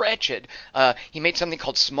is wretched. He made something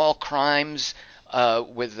called Small Crimes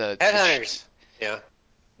with Headhunters. Yeah.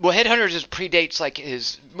 Well, Headhunters predates like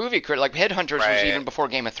his movie career. Like Headhunters was Right. even before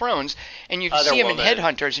Game of Thrones, and you Other see him Woman. in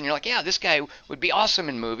Headhunters, and you're like, yeah, this guy would be awesome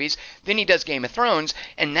in movies. Then he does Game of Thrones,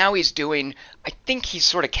 and now he's doing. I think he's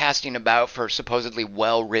sort of casting about for supposedly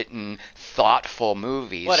well-written, thoughtful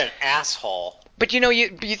movies. What an asshole. But you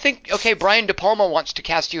think, okay, Brian De Palma wants to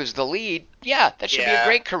cast you as the lead. Yeah, that should be a Yeah.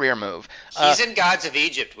 great career move. He's in Gods of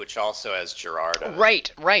Egypt, which also has Gerard. in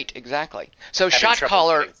it. Right, exactly. So Having Shot trouble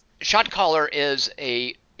Caller, getting Shot Caller it's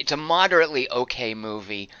a moderately okay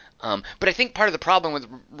movie. But I think part of the problem with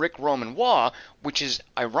Rick Roman Waugh, which is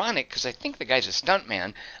ironic because I think the guy's a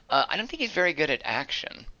stuntman, I don't think he's very good at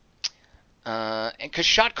action. Because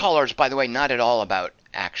Shot Caller is, by the way, not at all about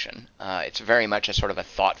action. It's very much a sort of a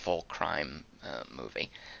thoughtful crime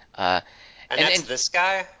movie. And this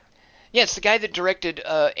guy? Yeah, it's the guy that directed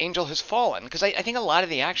Angel Has Fallen. Because I think a lot of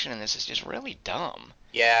the action in this is just really dumb.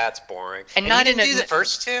 Yeah, it's boring. And he not didn't in do the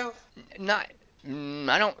first two? Not.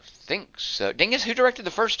 I don't think so. Dingus, who directed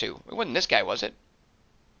the first two? It wasn't this guy, was it?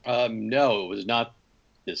 No, it was not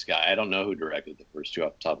this guy. I don't know who directed the first two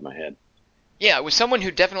off the top of my head. Yeah, it was someone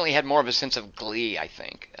who definitely had more of a sense of glee, I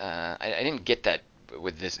think. I didn't get that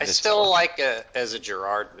with this. I this still fella. like it as a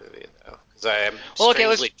Gerard movie though, because I am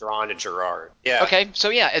strangely drawn to Gerard. Yeah. Okay, so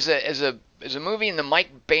yeah, as a movie in the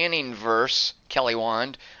Mike Banning verse, Kelly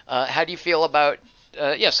Wand, how do you feel about?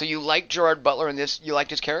 So you like Gerard Butler in this? You liked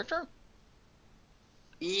his character?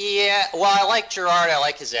 Yeah, well, I like Gerard. I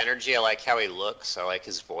like his energy. I like how he looks. I like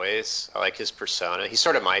his voice. I like his persona. He's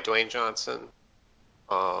sort of my Dwayne Johnson.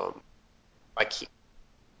 Like he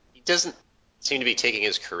doesn't seem to be taking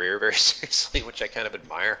his career very seriously, which I kind of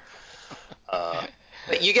admire.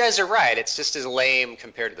 But you guys are right. It's just as lame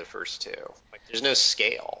compared to the first two. Like, there's no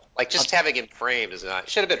scale. Like, just having him framed is not. It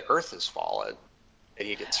should have been Earth Has Fallen, and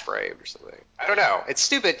he gets framed or something. I don't know. It's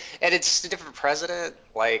stupid, and it's a different president.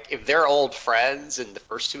 Like, if they're old friends, and the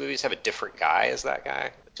first two movies have a different guy as that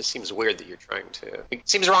guy, it just seems weird that you're trying to. It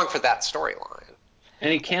seems wrong for that storyline.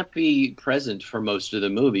 And he can't be present for most of the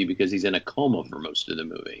movie because he's in a coma for most of the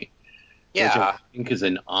movie. Yeah. Which I think is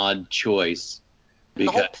an odd choice. And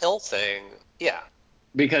the whole pill thing, yeah.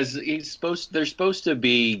 Because they're supposed to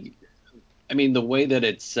be, I mean, the way that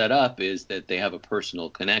it's set up is that they have a personal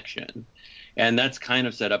connection. And that's kind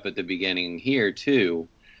of set up at the beginning here, too.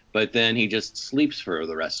 But then he just sleeps for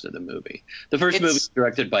the rest of the movie. The first movie is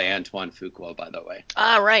directed by Antoine Fuqua, by the way.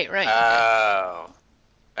 Ah, right. Oh,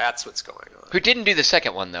 that's what's going on. Who didn't do the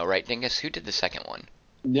second one, though, right, Dingus? Who did the second one?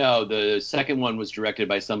 No, the second one was directed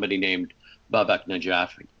by somebody named Babak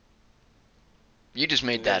Najafi. You just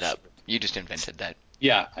made that up. You just invented that.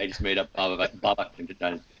 Yeah, I just made up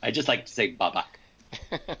Babak. I just like to say Babak.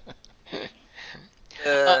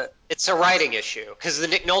 It's a writing issue because the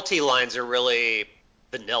Nick Nolte lines are really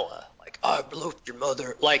vanilla. Like, I loathed your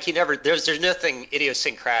mother. Like, there's nothing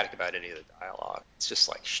idiosyncratic about any of the dialogue. It's just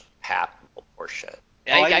like pat or shit.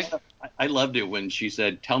 I loved it when she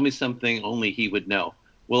said, "Tell me something only he would know."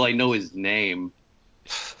 Well, I know his name.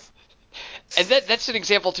 And that's an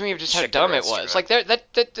example to me of just how dumb it was. Like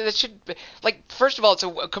that should be, like, first of all, it's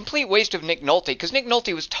a complete waste of Nick Nolte because Nick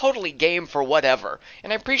Nolte was totally game for whatever,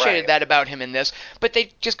 and I appreciated that about him in this. But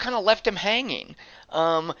they just kind of left him hanging,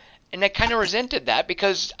 and I kind of resented that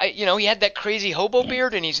because he had that crazy hobo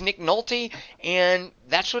beard and he's Nick Nolte, and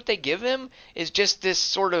that's what they give him is just this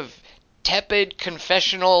sort of tepid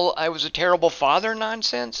confessional I was a terrible father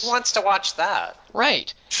nonsense. Who wants to watch that?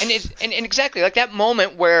 Right. And exactly like that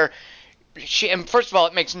moment where and first of all,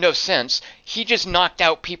 it makes no sense. He just knocked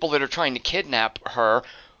out people that are trying to kidnap her.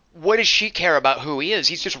 What does she care about who he is?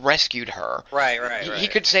 He's just rescued her. Right. He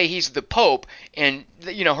could say he's the Pope, and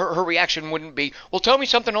her reaction wouldn't be, well, tell me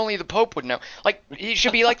something only the Pope would know. Like, he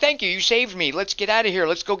should be like, thank you, you saved me. Let's get out of here.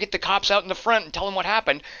 Let's go get the cops out in the front and tell them what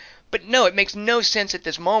happened. But no, it makes no sense at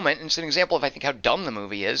this moment, and it's an example of, I think, how dumb the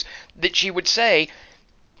movie is, that she would say,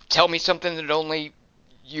 tell me something that only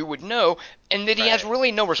you would know, and that he has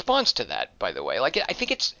really no response to that, by the way. Like, I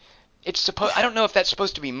think it's supposed, I don't know if that's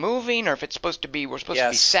supposed to be moving, or if it's supposed to be, we're supposed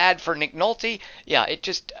to be sad for Nick Nolte. Yeah, it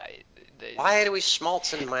just... Why do we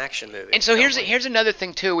schmaltz in my action movie? And so here's another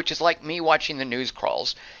thing, too, which is like me watching the news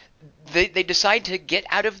crawls. They decide to get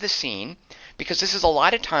out of the scene, because this is a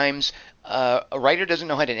lot of times a writer doesn't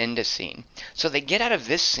know how to end a scene. So they get out of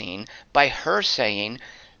this scene by her saying,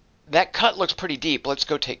 that cut looks pretty deep, let's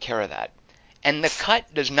go take care of that. And the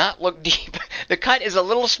cut does not look deep. The cut is a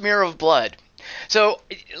little smear of blood. So,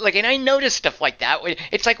 like, and I notice stuff like that.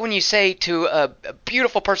 It's like when you say to a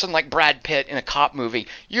beautiful person like Brad Pitt in a cop movie,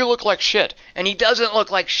 you look like shit. And he doesn't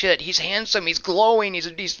look like shit. He's handsome, he's glowing, he's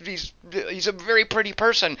a very pretty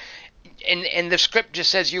person. And the script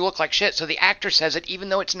just says you look like shit, so the actor says it even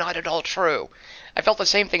though it's not at all true. I felt the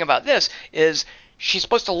same thing about this, is she's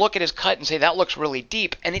supposed to look at his cut and say, that looks really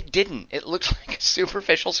deep, and it didn't. It looks like a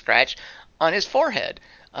superficial scratch on his forehead.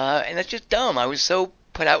 And that's just dumb. I was so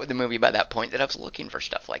put out with the movie by that point that I was looking for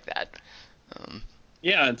stuff like that.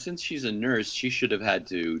 Yeah, and since she's a nurse, she should have had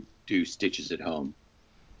to do stitches at home.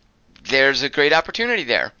 There's a great opportunity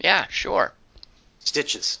there. Yeah, sure.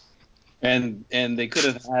 Stitches. And they could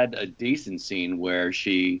have had a decent scene where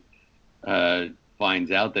she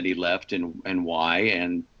finds out that he left and why,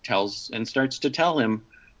 and starts to tell him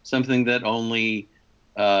something that only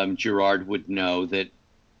Gerard would know, that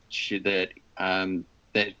she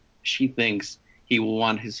thinks he will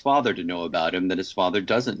want his father to know about him, that his father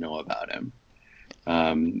doesn't know about him.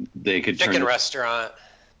 They could Chicken restaurant.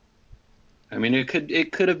 I mean,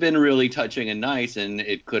 it could have been really touching and nice, and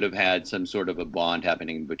it could have had some sort of a bond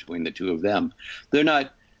happening between the two of them. They're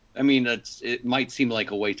not. I mean, it might seem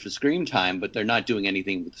like a waste of screen time, but they're not doing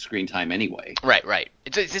anything with the screen time anyway. Right.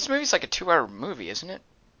 This movie's like a 2-hour movie, isn't it?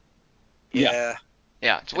 Yeah.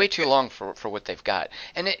 Yeah, it's way too long for what they've got,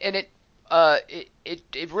 and it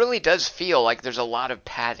really does feel like there's a lot of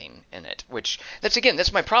padding in it.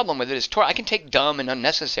 That's my problem with it. Is I can take dumb and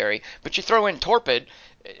unnecessary, but you throw in torpid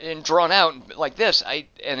and drawn out like this, I'm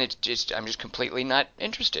just completely not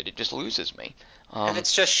interested. It just loses me. And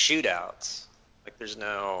it's just shootouts. Like there's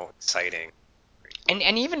no exciting.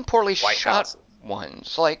 And even poorly shot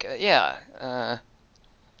ones, like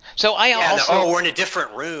So I also we're in a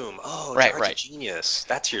different room. Oh, right. A genius.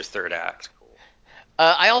 That's your third act. Cool.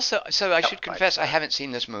 I should confess I haven't seen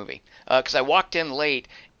this movie because I walked in late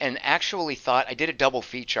and actually thought I did a double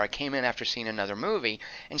feature. I came in after seeing another movie,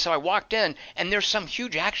 and so I walked in and there's some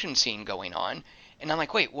huge action scene going on, and I'm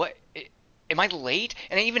like, wait, what? Am I late?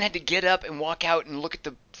 And I even had to get up and walk out and look at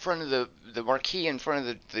the front of the marquee in front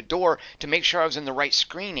of the door to make sure I was in the right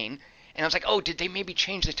screening. And I was like, oh, did they maybe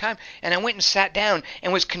change the time? And I went and sat down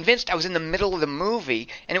and was convinced I was in the middle of the movie,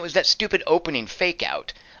 and it was that stupid opening fake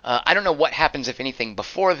out. I don't know what happens, if anything,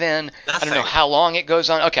 before then. Nothing. I don't know how long it goes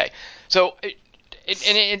on. Okay, so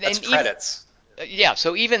That's credits.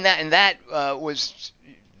 So even that was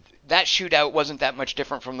that shootout wasn't that much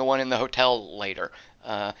different from the one in the hotel later.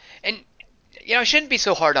 And I shouldn't be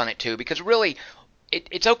so hard on it too, because really,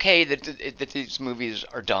 it's okay that these movies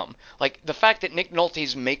are dumb. Like the fact that Nick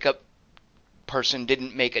Nolte's makeup person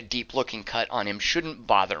didn't make a deep looking cut on him shouldn't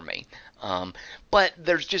bother me. But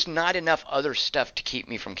there's just not enough other stuff to keep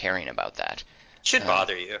me from caring about that. It should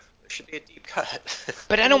bother you. There should be a deep cut.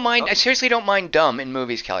 But I don't mind. I seriously don't mind dumb in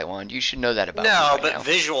movies, Kelly Wand. You should know that about me. No, right but now.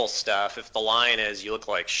 visual stuff. If the line is "you look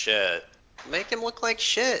like shit," make him look like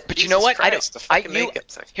shit. But Jesus you know what? Christ, the fucking makeup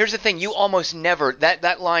thing. Here's the thing: you almost never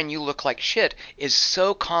that line "you look like shit" is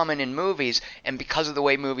so common in movies, and because of the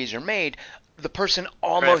way movies are made, the person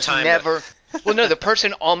almost never. Well, no, the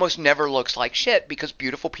person almost never looks like shit because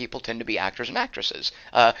beautiful people tend to be actors and actresses.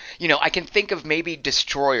 I can think of maybe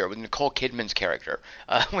Destroyer with Nicole Kidman's character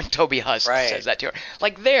when Toby Huss says that to her.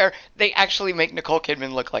 Like they actually make Nicole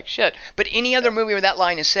Kidman look like shit. But any other movie where that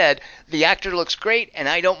line is said, the actor looks great, and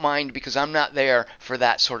I don't mind because I'm not there for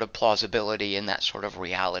that sort of plausibility and that sort of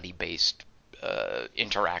reality-based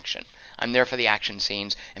interaction. I'm there for the action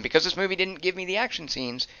scenes, and because this movie didn't give me the action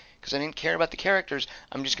scenes, because I didn't care about the characters,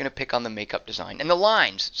 I'm just going to pick on the makeup design. And the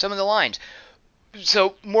lines, some of the lines.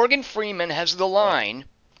 So Morgan Freeman has the line,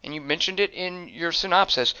 and you mentioned it in your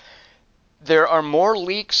synopsis, there are more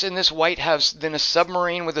leaks in this White House than a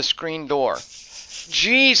submarine with a screen door.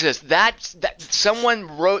 Jesus, that's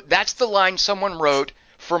the line someone wrote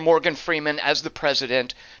for Morgan Freeman as the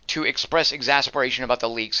president to express exasperation about the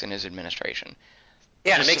leaks in his administration.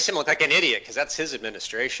 Yeah, and it makes him look like an idiot because that's his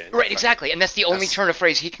administration. Right, exactly, and that's the only turn of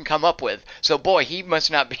phrase he can come up with. So, boy, he must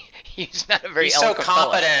not be. He's not a very. He's so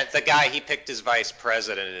competent. The guy he picked as vice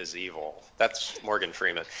president is evil. That's Morgan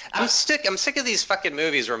Freeman. I'm sick of these fucking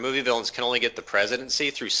movies where movie villains can only get the presidency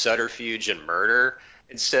through subterfuge and murder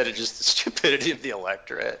instead of just the stupidity of the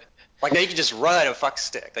electorate. Like, they can just run a fuck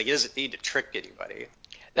stick. Like, he doesn't need to trick anybody.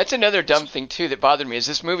 That's another dumb thing too that bothered me is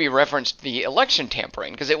this movie referenced the election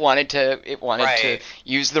tampering because it wanted to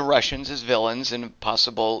use the Russians as villains and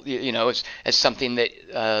possible as something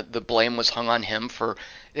that the blame was hung on him for.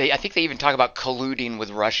 I think they even talk about colluding with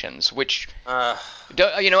Russians, which I've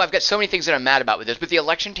got so many things that I'm mad about with this, but the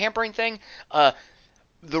election tampering thing,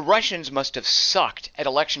 the Russians must have sucked at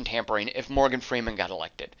election tampering if Morgan Freeman got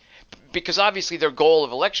elected, because obviously their goal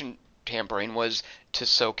of election tampering was to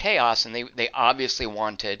sow chaos, and they obviously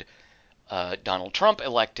wanted Donald Trump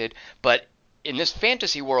elected. But in this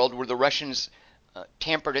fantasy world where the Russians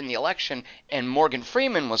tampered in the election and Morgan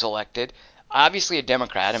Freeman was elected, obviously a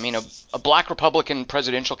Democrat, I mean a black Republican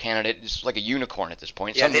presidential candidate is like a unicorn at this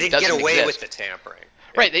point. Yeah, they didn't get away with the tampering.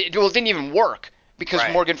 Right, it didn't even work because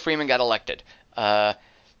Morgan Freeman got elected. The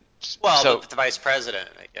vice president,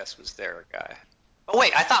 I guess, was their guy. Oh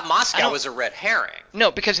wait, I thought Moscow was a red herring.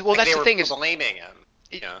 No, because that's the thing is blaming him.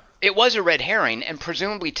 It was a red herring, and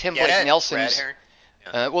presumably Tim Blake Nelson's.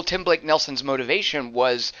 Tim Blake Nelson's motivation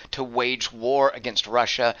was to wage war against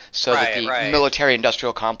Russia so that the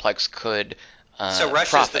military-industrial complex could So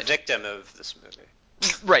Russia's the victim of this movie.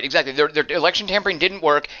 Right, exactly. Their election tampering didn't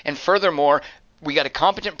work, and furthermore, we got a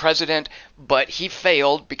competent president, but he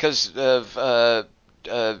failed because of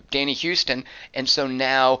Danny Houston, and so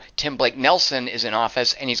now Tim Blake Nelson is in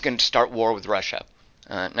office, and he's going to start war with Russia.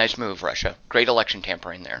 Nice move, Russia. Great election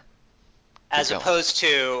tampering there. As opposed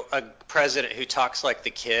to a president who talks like the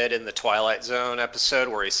kid in the Twilight Zone episode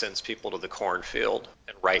where he sends people to the cornfield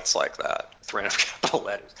and writes like that with random capital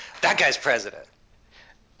letters. That guy's president.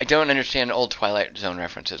 I don't understand old Twilight Zone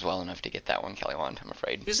references well enough to get that one, Kelly Wand, I'm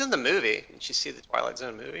afraid. He was in the movie. Did you see the Twilight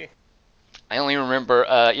Zone movie? I only remember,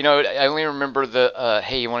 the,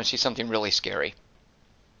 hey, you want to see something really scary?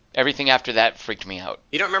 Everything after that freaked me out.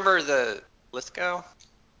 You don't remember the Lithgow?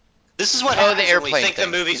 This is what happens when we think the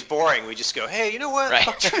movie's boring. We just go, hey, you know what? Right.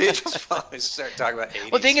 We start talking about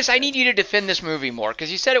 80s. Well, the thing is, I need you to defend this movie more,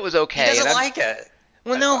 because you said it was okay. He doesn't like it.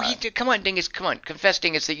 Well, no, come on, Dingus, come on. Confess,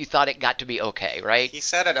 Dingus, that you thought it got to be okay, right? He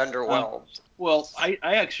said it underwhelmed. Well, I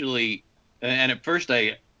actually, and at first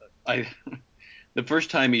I the first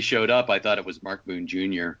time he showed up, I thought it was Mark Boone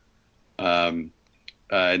Jr. And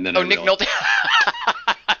then Nick Nolte.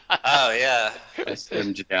 Oh yeah, a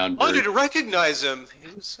slimmed down. I didn't recognize him.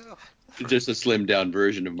 He was so. Just a slimmed down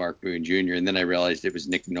version of Mark Boone Jr. And then I realized it was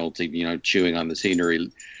Nick Nolte, chewing on the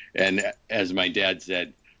scenery, and as my dad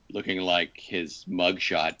said, looking like his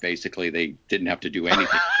mugshot. Basically, they didn't have to do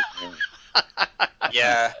anything.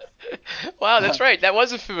 Yeah. Wow, that's right. That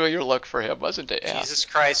was a familiar look for him, wasn't it? Yeah. Jesus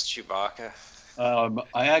Christ, Chewbacca.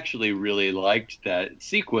 I actually really liked that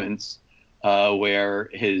sequence where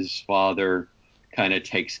his father kind of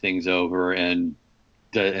takes things over, and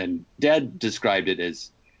Dad described it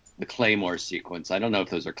as the Claymore sequence. I don't know if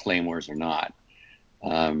those are Claymores or not,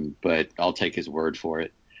 but I'll take his word for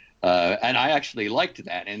it. And I actually liked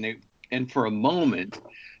that, and for a moment,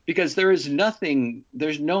 because there's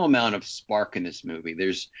no amount of spark in this movie.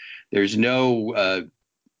 There's no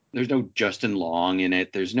Justin Long in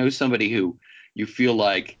it. There's no somebody who you feel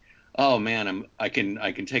like, oh man, I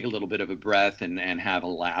can take a little bit of a breath and have a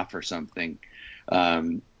laugh or something,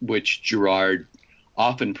 which Gerard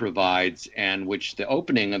often provides, and which the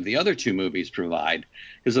opening of the other two movies provide.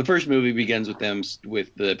 Because the first movie begins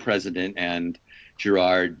with the president and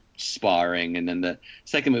Gerard sparring, and then the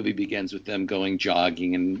second movie begins with them going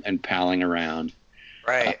jogging and palling around.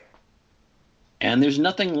 Right. And there's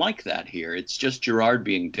nothing like that here. It's just Gerard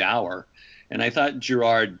being dour. And I thought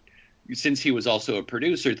Gerard, since he was also a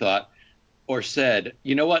producer, said,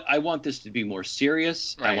 you know what, I want this to be more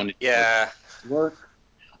serious. Right. I want it to work.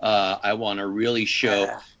 I want to really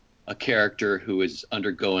show a character who is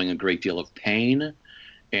undergoing a great deal of pain,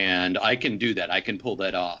 and I can do that. I can pull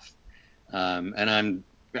that off. And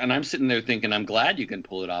I'm sitting there thinking, I'm glad you can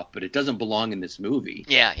pull it off, but it doesn't belong in this movie.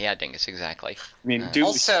 Yeah, Dingus, exactly. I mean,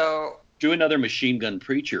 do another Machine Gun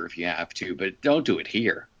Preacher if you have to, but don't do it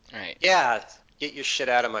here. Right. Yeah, get your shit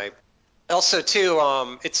out of my. Also, too,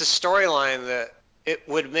 it's a storyline that it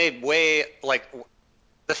would have made way like.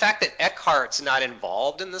 The fact that Eckhart's not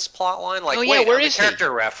involved in this plot line, like, where is the character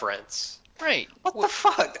reference? Right. What the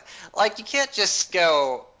fuck? Like, you can't just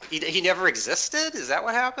go, he never existed? Is that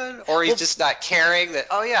what happened? Or he's just not caring that,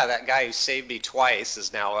 oh yeah, that guy who saved me twice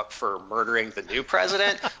is now up for murdering the new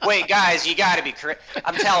president? Wait, guys, you gotta be correct.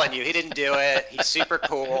 I'm telling you, he didn't do it. He's super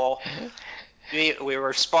cool. We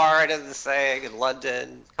were sparring in the thing in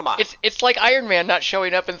London. Come on. It's like Iron Man not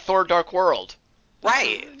showing up in Thor: Dark World.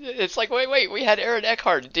 Right. It's like, wait, we had Aaron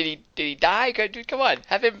Eckhart. Did he die? Come on,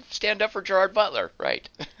 have him stand up for Gerard Butler, right?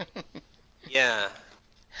 Yeah.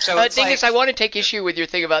 So Dingus, I want to take issue with your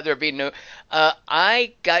thing about there being no.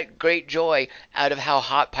 I got great joy out of how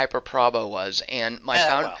hot Piper Perabo was, and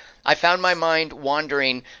I found my mind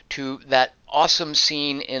wandering to that awesome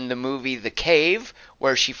scene in the movie The Cave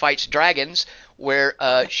where she fights dragons, where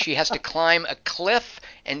she has to climb a cliff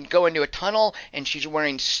and go into a tunnel, and she's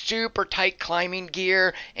wearing super tight climbing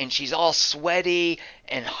gear, and she's all sweaty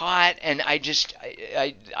and hot, and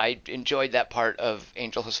I enjoyed that part of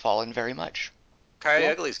Angel Has Fallen very much. Kyrie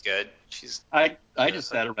Ugly's good. I just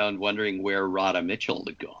sat around wondering where Radha Mitchell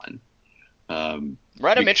had gone.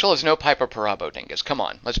 Radha Mitchell is no Piper Perabo, Dingus. Come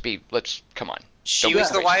on, come on. She was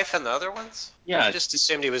the wife in the other ones? Yeah. I just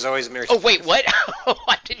assumed he was always married. Oh, wait, what?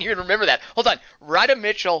 I didn't even remember that. Hold on. Radha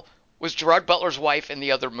Mitchell was Gerard Butler's wife in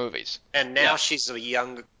the other movies. And now she's a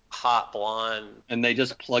young, hot blonde. And they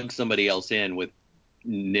just plug somebody else in with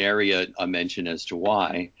nary a mention as to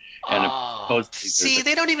why. And see,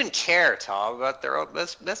 they don't even care, Tom, about their own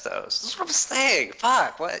mythos. This is what I'm saying.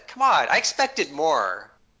 Fuck, what? Come on. I expected more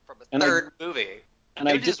from a third movie. And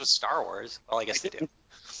I just with Star Wars. Well, I guess they do.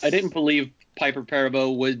 I didn't believe Piper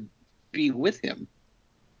Perabo would be with him.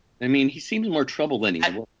 I mean, he seems more trouble than he's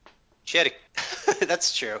worth. She had a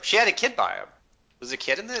That's true. She had a kid by him. Was a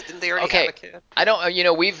kid in the? Didn't they already Okay, have a kid? I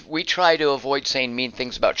don't. We try to avoid saying mean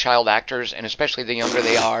things about child actors, and especially the younger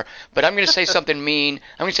they are. But I'm going to say something mean.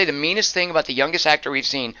 I'm going to say the meanest thing about the youngest actor we've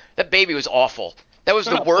seen. That baby was awful. That was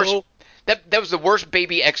the worst. That was the worst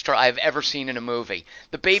baby extra I've ever seen in a movie.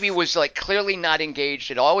 The baby was like clearly not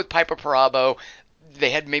engaged at all with Piper Perabo.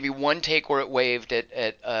 They had maybe one take where it waved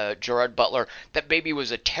at Gerard Butler. That baby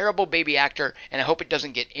was a terrible baby actor, and I hope it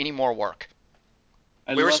doesn't get any more work.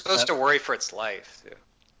 We were supposed to worry for its life, too.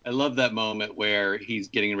 I love that moment where he's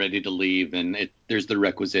getting ready to leave, and there's the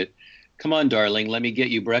requisite, "Come on, darling, let me get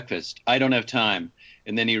you breakfast. I don't have time."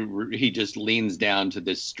 And then he just leans down to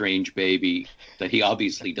this strange baby that he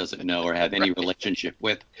obviously doesn't know or have any relationship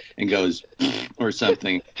with, and goes or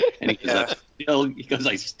something. And he goes,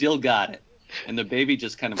 "I still got it." And the baby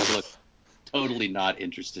just kind of looks totally not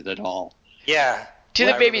interested at all. Yeah. To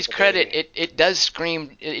the baby's credit, it does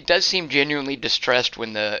scream. It does seem genuinely distressed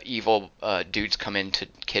when the evil dudes come in to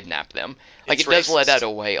kidnap them. Like, it does let out a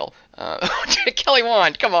wail. Kelly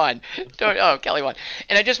Wand, come on! Kelly Wand.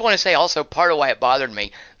 And I just want to say also part of why it bothered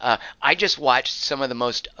me. I just watched some of the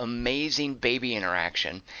most amazing baby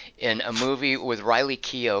interaction in a movie with Riley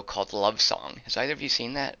Keough called Love Song. Has either of you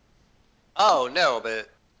seen that? Oh no, but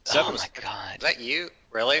oh my god! Is that you?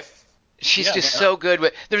 Really? She's just so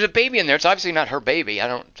good. There's a baby in there. It's obviously not her baby. It's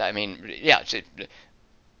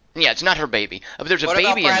not her baby. But there's a baby in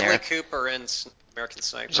there. What about Bradley Cooper in American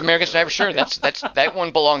Sniper? It's American Sniper. Sure, that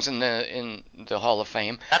one belongs in the Hall of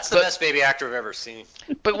Fame. That's the best baby actor I've ever seen.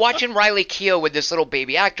 But watching Riley Keough with this little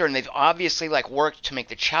baby actor, and they've obviously worked to make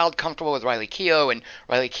the child comfortable with Riley Keough, and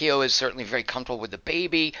Riley Keough is certainly very comfortable with the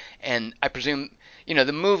baby, and I presume.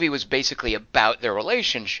 The movie was basically about their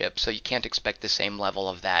relationship, so you can't expect the same level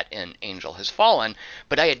of that in Angel Has Fallen.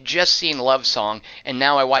 But I had just seen Love Song, and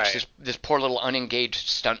now I watch this poor little unengaged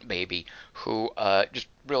stunt baby who just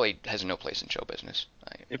really has no place in show business.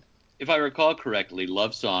 If I recall correctly,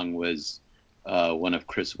 Love Song was one of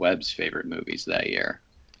Chris Webb's favorite movies that year.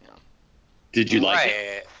 Yeah. Did you like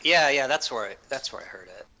it? Yeah, that's where I heard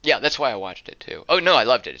it. Yeah, that's why I watched it too. Oh no, I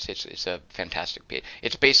loved it. It's a fantastic piece.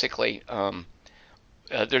 It's basically.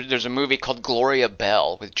 There's a movie called Gloria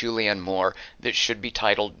Bell with Julianne Moore that should be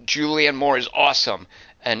titled Julianne Moore is Awesome,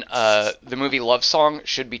 and the movie Love Song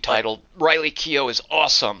should be titled Riley Keough is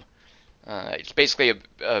Awesome. It's basically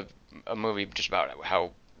a movie just about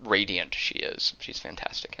how radiant she is. She's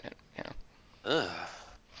fantastic in it. Yeah.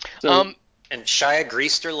 And Shia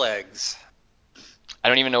greased her legs. I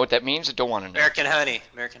don't even know what that means. I don't want to know. American Honey.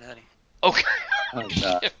 Okay. Oh,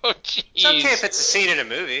 geez. It's okay if it's a scene in a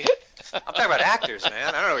movie. I'm talking about actors,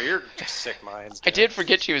 man. I don't know your sick minds. I did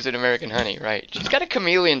forget she was in American Honey, right? She's got a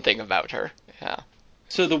chameleon thing about her. Yeah.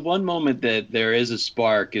 So the one moment that there is a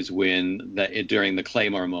spark is when during the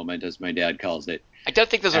Claymore moment, as my dad calls it. I don't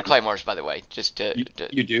think those are Claymores, by the way.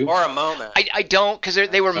 You do? Or a moment. I don't, because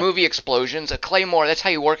they were movie explosions. A Claymore, that's how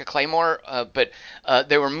you work a Claymore. But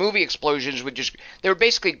they were movie explosions they were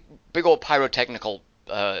basically big old pyrotechnical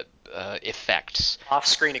effects.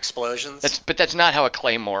 Off-screen explosions. But that's not how a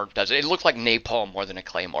Claymore does it. It looked like napalm more than a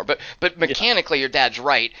Claymore. But mechanically, your dad's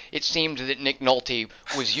right. It seemed that Nick Nolte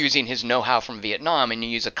was using his know-how from Vietnam, and you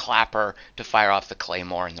use a clapper to fire off the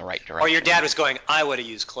Claymore in the right direction. Or your dad was going, I would have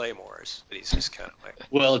used Claymores, but he's just kind of like.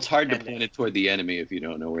 Well, it's hard to point it toward the enemy if you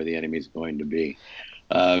don't know where the enemy is going to be.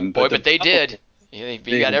 But they did. You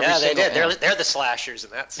got every they did. They're the slashers,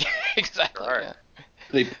 and that's exactly. Yeah.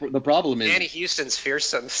 The problem is Danny Houston's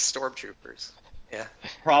fearsome stormtroopers. Yeah. The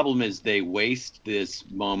problem is they waste this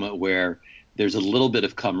moment where there's a little bit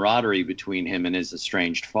of camaraderie between him and his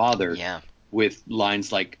estranged father. Yeah. With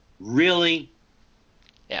lines like, "Really?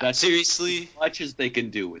 Yeah. That's seriously as much as they can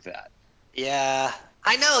do with that." Yeah.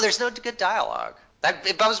 I know. There's no good dialogue.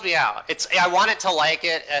 It bums me out. I want it to like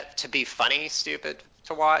it to be funny, stupid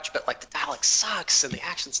to watch, but the dialogue sucks and the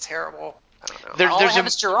action's terrible. I don't know. All I have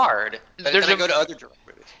is Gerard. Then I go to other Gerard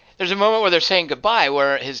movies. There's a moment where they're saying goodbye,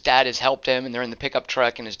 where his dad has helped him, and they're in the pickup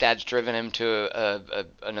truck, and his dad's driven him to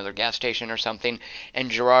another gas station or something,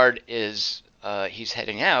 and Gerard is he's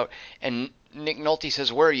heading out, and Nick Nolte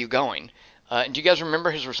says, "Where are you going?" And do you guys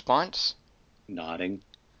remember his response? Nodding.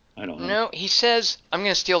 I don't know. No, he says, "I'm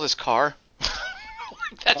going to steal this car."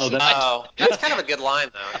 That's kind of a good line,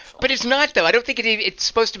 though. But it's not, though. I don't think it's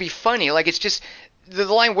supposed to be funny. It's just the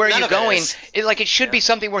line, "Where are you going?" It should be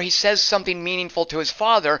something where he says something meaningful to his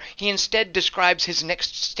father. He instead describes his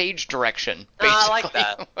next stage direction. Basically. I like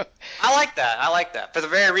that. I like that. For the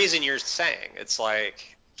very reason you're saying. It's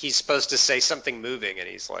like he's supposed to say something moving, and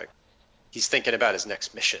he's thinking about his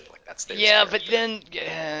next mission. That's their but then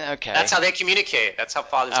okay. That's how they communicate. That's how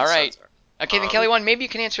fathers and sons are. Okay, then Kelly Wand, maybe you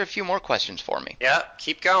can answer a few more questions for me. Yeah,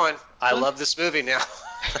 keep going. I love this movie now.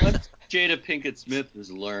 Once Jada Pinkett Smith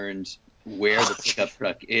has learned where the pickup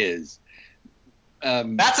truck is,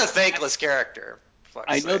 That's a thankless character.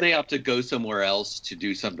 I know they have to go somewhere else to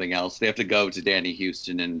do something else. They have to go to Danny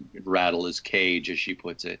Houston and rattle his cage, as she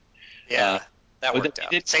puts it. Yeah, that But worked they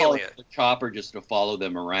out. did call Salient. it the chopper just to follow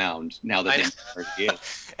them around. Now that they know where he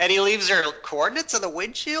is. And he leaves her coordinates on the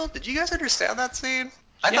windshield. Did you guys understand that scene?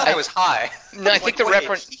 I Yeah, thought I was high. No, I think the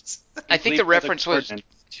reference. I think the Leave reference was. coordinates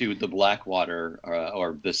to the Blackwater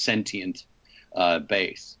or the sentient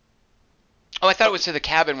base. Oh, I thought it was to the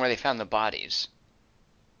cabin where they found the bodies.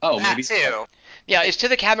 Oh, That maybe too. Yeah, it's to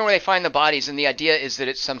the cabin where they find the bodies, and the idea is that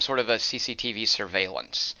it's some sort of a CCTV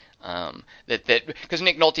surveillance. That because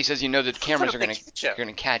Nick Nolte says, that cameras are going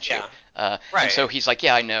to catch you. Right. And so he's like,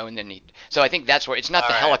 yeah, I know. And then so I think that's where it's not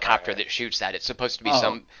the helicopter right. that shoots that. It's supposed to be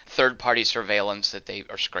some third-party surveillance that they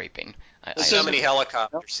are scraping. There's so many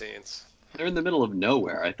helicopter scenes. they're in the middle of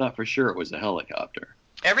nowhere. I thought for sure it was a helicopter.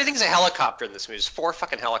 Everything's a helicopter in this movie. There's 4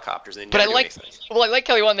 fucking helicopters. And they But never I do like, anything. I like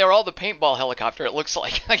Kelly Wand. They're all the paintball helicopter. It looks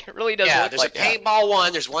like, it really does. Yeah, look there's like a paintball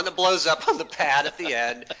one. There's one that blows up on the pad at the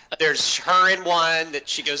end. There's her in one that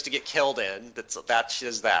she goes to get killed in. She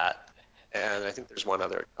does that. And I think there's one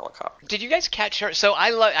other helicopter. Did you guys catch her? So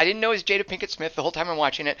I didn't know it was Jada Pinkett Smith the whole time I'm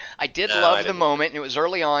watching it. I did No, love I the didn't. moment, and it was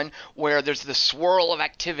early on, where there's the swirl of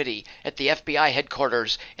activity at the FBI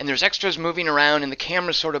headquarters, and there's extras moving around, and the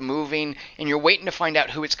camera's sort of moving, and you're waiting to find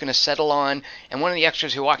out who it's going to settle on. And one of the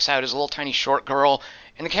extras who walks out is a little tiny short girl,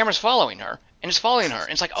 and the camera's following her. And it's following her.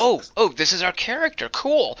 And it's like, oh, this is our character.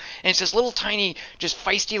 Cool. And it's this little tiny, just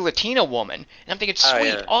feisty Latina woman. And I'm thinking,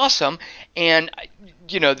 sweet, awesome. And,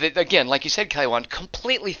 again, like you said, Kelly Wand,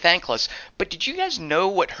 completely thankless. But did you guys know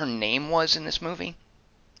what her name was in this movie?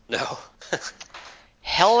 No.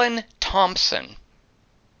 Helen Thompson.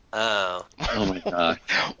 Oh. Oh my god.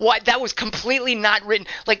 What? That was completely not written.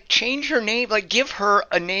 Like, change her name. Like, give her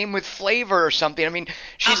a name with flavor or something. I mean,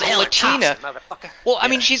 she's a Latina. Well, I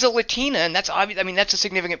mean, she's a Latina, and that's obvious. I mean, that's a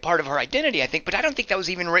significant part of her identity, I think. But I don't think that was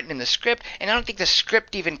even written in the script, and I don't think the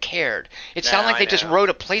script even cared. It sounded like they just wrote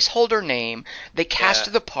a placeholder name. They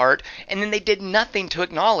cast the part, and then they did nothing to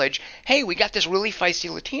acknowledge, hey, we got this really feisty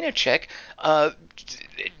Latina chick.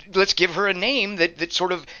 Let's give her a name that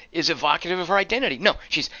sort of is evocative of her identity. No,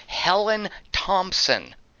 she's Helen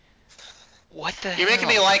Thompson. What the hell? You're making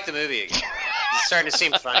me like the movie again. It's starting to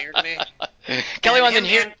seem funnier to me. Kelly Wand,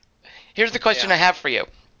 here's the question I have for you.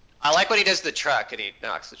 I like when he does the truck and he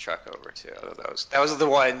knocks the truck over too. That was the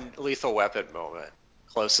one Lethal Weapon moment.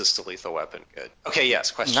 Closest to Lethal Weapon. Good. Okay,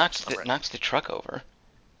 yes, question. Knocks the truck over.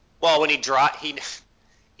 Well, when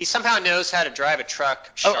he somehow knows how to drive a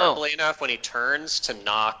truck sharply enough when he turns to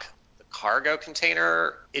knock the cargo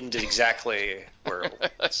container into exactly where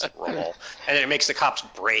it's roll, and it makes the cops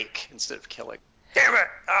brake instead of killing. Damn it!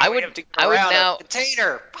 I would now a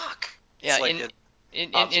container. Fuck. Yeah.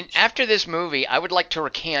 After this movie, I would like to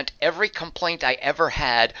recant every complaint I ever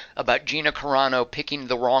had about Gina Carano picking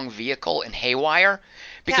the wrong vehicle in Haywire,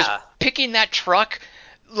 because picking that truck,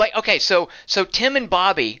 like, okay, so Tim and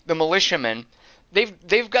Bobby, the militiamen.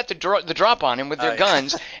 They've got the drop on him with their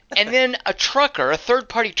guns, and then a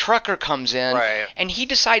third-party trucker comes in, and he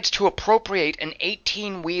decides to appropriate an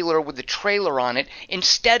 18-wheeler with the trailer on it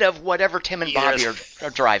instead of whatever Tim and Bobby are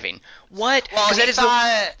driving. What? Because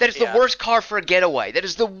that is the worst car for a getaway. That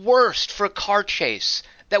is the worst for a car chase.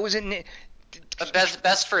 That was in.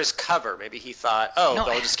 Best for his cover. Maybe he thought,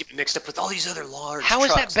 they'll just get mixed up with all these other large trucks. How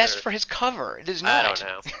is that best for his cover? It is not. I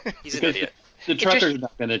don't know. He's an idiot. The trucker's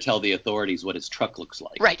not going to tell the authorities what his truck looks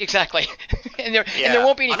like. Right, exactly. and there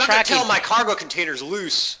won't be any tracking. I'm not going to tell my cargo container's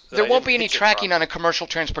loose. There won't be any tracking on a commercial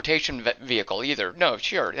transportation vehicle either. No,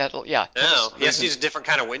 sure. No, he has to use a different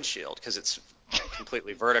kind of windshield because it's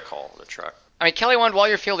completely vertical in the truck. I mean, Kelly Wand, while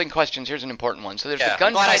you're fielding questions, here's an important one. So there's the gunfight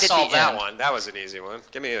I'm glad I at the solved end. that one. That was an easy one.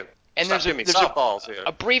 Give me a... And there's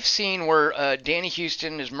a brief scene where Danny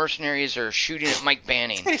Houston and his mercenaries are shooting at Mike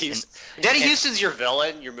Banning. Danny Houston's your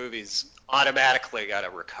villain. Your movie's automatically got to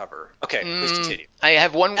recover. Okay, please continue. I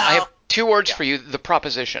have 2 words for you. The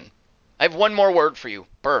proposition. I have one more word for you.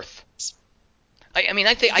 Birth. I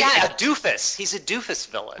think. A doofus. He's a doofus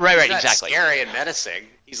villain. Right, he's not exactly. Scary and menacing.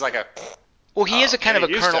 He's like a. Well, he is a kind of a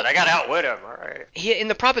Colonel. I got to outwit him. All right. In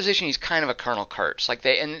the proposition, he's kind of a Colonel Kurtz.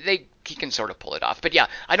 He can sort of pull it off. But yeah,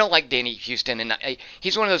 I don't like Danny Houston, and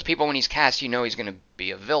he's one of those people when he's cast, he's going to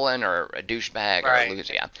be a villain or a douchebag or a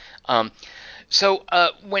loser. Yeah. So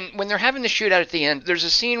when they're having the shootout at the end, there's a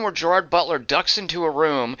scene where Gerard Butler ducks into a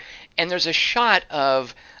room, and there's a shot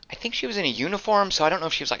of. I think she was in a uniform, so I don't know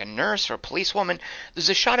if she was like a nurse or a policewoman. There's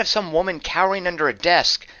a shot of some woman cowering under a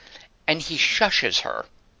desk. and he shushes her.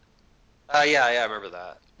 Yeah, I remember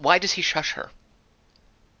that. Why does he shush her?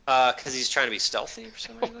 Because he's trying to be stealthy for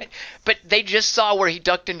some reason. But they just saw where he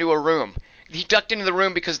ducked into a room. He ducked into the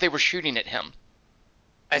room because they were shooting at him.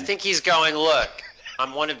 I think he's going, look,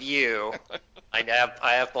 I'm one of you. I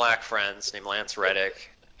have black friends named Lance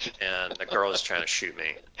Reddick, and a girl is trying to shoot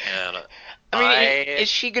me. And Is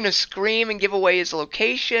she going to scream and give away his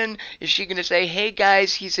location? Is she going to say, hey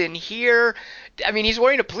guys, he's in here? I mean, he's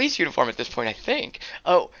wearing a police uniform at this point, I think.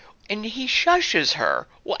 Oh, and he shushes her.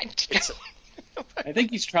 What? I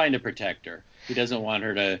think he's trying to protect her. He doesn't want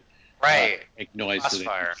her to make noise.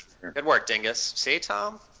 Crossfire. Good work, Dingus. See,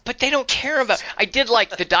 Tom? But they don't care about. I did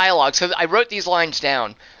like the dialogue, so I wrote these lines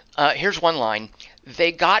down. Here's one line.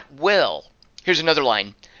 They got Will. Here's another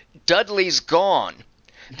line. Dudley's gone.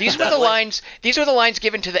 These were the lines. These are the lines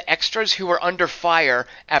given to the extras who were under fire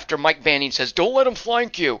after Mike Banning says, "Don't let him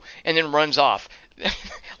flank you," and then runs off.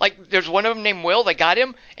 Like there's one of them named Will. They got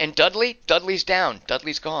him, and Dudley's down.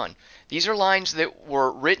 Dudley's gone. These are lines that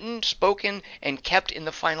were written, spoken, and kept in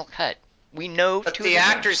the final cut. We know. But the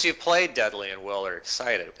actors who played Dudley and Will are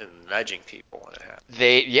excited and nudging people when it happens.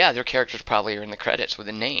 Their characters probably are in the credits with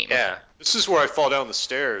a name. Yeah. This is where I fall down the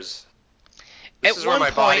stairs. This is where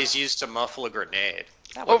my body's used to muffle a grenade.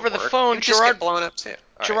 Over the phone, Gerard blown up too.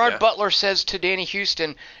 Gerard Butler says to Danny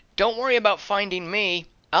Houston, "Don't worry about finding me.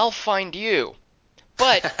 I'll find you."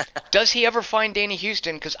 But does he ever find Danny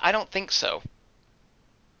Houston? Because I don't think so.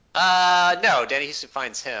 No, Danny Houston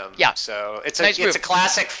finds him. Yeah. So it's a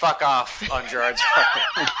classic fuck off on Gerard's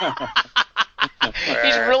part.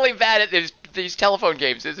 He's really bad at these telephone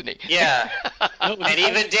games, isn't he? Yeah. And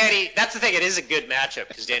even Danny, that's the thing, it is a good matchup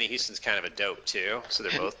because Danny Houston's kind of a dope too. So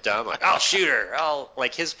they're both dumb. Like, I'll shoot her.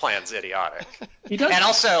 Like his plan's idiotic. He does. And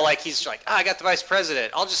also, like, he's like, I got the vice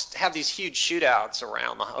president. I'll just have these huge shootouts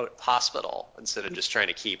around the hospital instead of just trying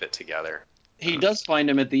to keep it together. He does find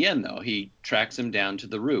him at the end, though. He tracks him down to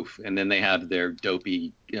the roof, and then they have their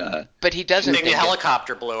dopey. But he doesn't. The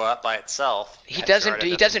helicopter blew up by itself. He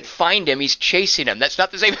doesn't find him. He's chasing him. That's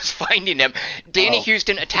not the same as finding him. Danny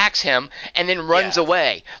Houston attacks him and then runs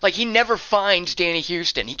away. Like he never finds Danny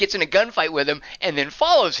Houston. He gets in a gunfight with him and then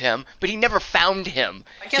follows him, but he never found him.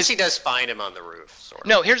 I guess he does find him on the roof. Sort of.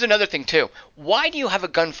 No, here's another thing too. Why do you have a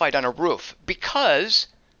gunfight on a roof? Because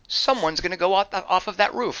someone's going to go off of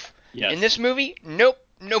that roof. Yes. In this movie, nope,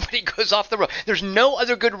 nobody goes off the roof. There's no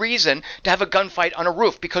other good reason to have a gunfight on a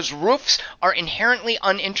roof because roofs are inherently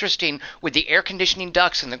uninteresting with the air conditioning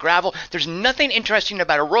ducts and the gravel. There's nothing interesting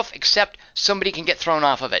about a roof except somebody can get thrown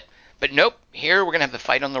off of it. But nope, here we're going to have the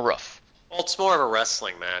fight on the roof. Well, it's more of a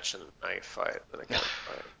wrestling match than a knife fight than a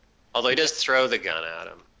gunfight. Although he does throw the gun at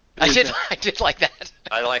him. I did like that.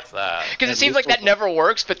 I like that. Because it seems like that never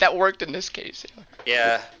works, but that worked in this case.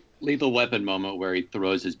 Yeah. Lethal Weapon moment where he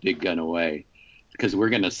throws his big gun away because we're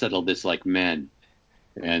going to settle this like men.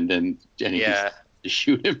 And then Jenny to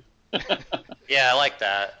shoot him. Yeah, I like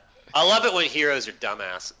that. I love it when heroes are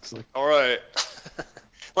dumbasses. Like, all right.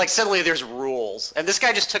 Like suddenly there's rules. And this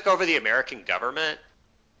guy just took over the American government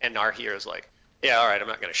and our hero's like, yeah, all right, I'm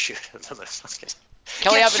not going to shoot him. I'm going to fucking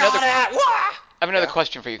Kelly, get shot at. I have another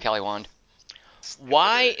question for you, Kelly Wand.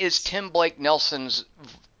 Why is Tim Blake Nelson's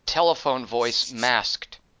telephone voice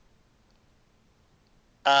masked?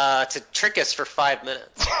 To trick us for 5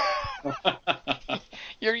 minutes.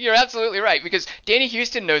 You're absolutely right because Danny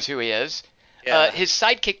Houston knows who he is. Yeah. His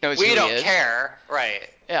sidekick knows who he is. We don't care, right?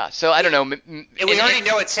 Yeah, so I don't know. And we already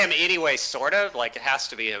know it's him anyway, sort of. Like it has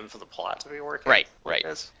to be him for the plot to be working. Right.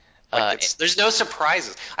 There's no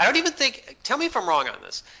surprises. I don't even think. Tell me if I'm wrong on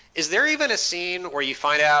this. Is there even a scene where you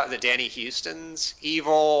find out that Danny Houston's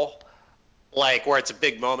evil? Like where it's a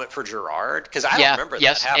big moment for Gerard, because I don't remember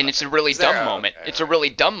that happening. And it's a really dumb moment. Okay, it's a really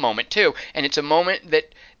dumb moment too, and it's a moment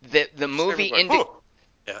that the movie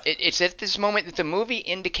it's at this moment that the movie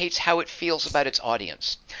indicates how it feels about its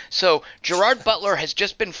audience. So Gerard Butler has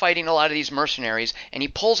just been fighting a lot of these mercenaries, and he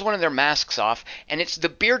pulls one of their masks off, and it's the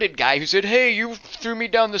bearded guy who said, "Hey, you threw me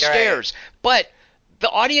down the stairs," but the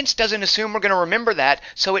audience doesn't assume we're going to remember that,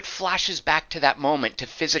 so it flashes back to that moment to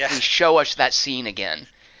physically show us that scene again.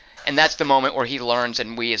 And that's the moment where he learns,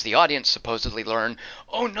 and we as the audience supposedly learn,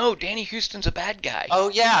 oh no, Danny Houston's a bad guy. Oh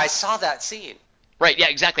yeah, I saw that scene. Right, yeah,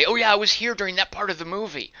 exactly. Oh yeah, I was here during that part of the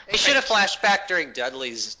movie. They should have flashed back during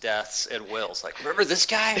Dudley's deaths and Will's. Like, remember this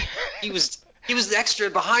guy? He was the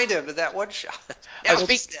extra behind him in that one shot.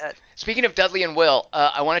 Speaking of Dudley and Will,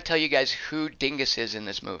 I want to tell you guys who Dingus is in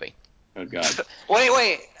this movie. Oh God.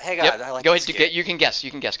 Wait, hang on. Yep. I like Go ahead, you can guess,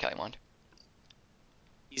 Kelly Wand.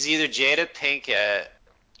 He's either Jada Pinkett.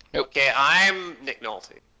 Nope. Okay, I'm Nick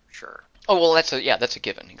Nolte, sure. Oh well, that's a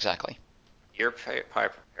given, exactly. Peter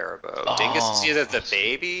Piper Perabo. Oh. Dingus is either the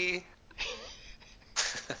baby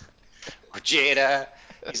or Jada.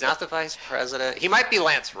 He's not the vice president. He might be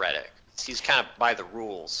Lance Reddick. He's kind of by the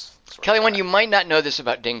rules. Kelly, one, you might not know this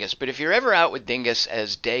about Dingus, but if you're ever out with Dingus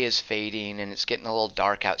as day is fading and it's getting a little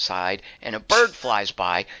dark outside and a bird flies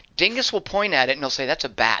by, Dingus will point at it and he'll say, "That's a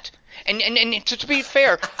bat." And to be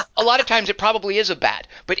fair, a lot of times it probably is a bat.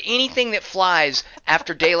 But anything that flies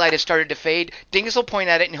after daylight has started to fade, Dingus will point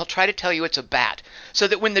at it and he'll try to tell you it's a bat. So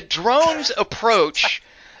that when the drones approach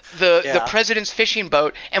the president's fishing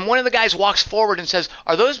boat and one of the guys walks forward and says,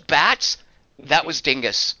 "Are those bats?" That was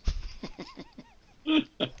Dingus.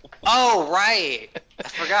 Oh, right. I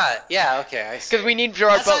forgot. Yeah, okay. Because we need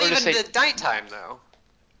Gerard That's Butler not to even say... the nighttime, though.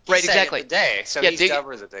 Right, exactly. The day, so he's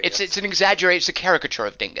dumber than Dingus. It's an exaggeration. It's a caricature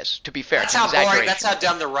of Dingus, to be fair. That's it's how an boring. exaggeration. That's how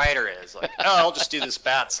dumb the writer is. Like, oh, I'll just do this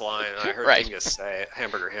bats line. And I heard Right. Dingus say it,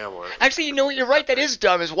 Hamburger Hamlet. Actually, you know what? You're right. That is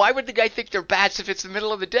dumb. Is why would the guy think they're bats if it's the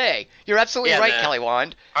middle of the day? You're absolutely right, Kelly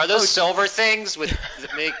Wand. Are those silver things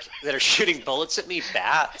that are shooting bullets at me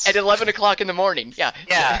bats? At 11 o'clock in the morning, yeah.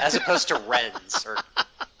 Yeah, as opposed to wrens or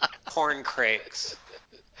corn crakes.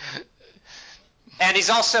 And he's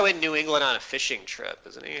also in New England on a fishing trip,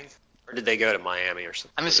 isn't he? Or did they go to Miami or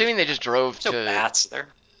something? I'm assuming they just drove to... bats there.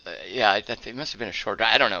 Yeah, it must have been a short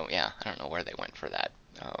drive. I don't know. Yeah, I don't know where they went for that.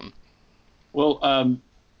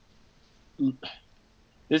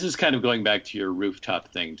 This is kind of going back to your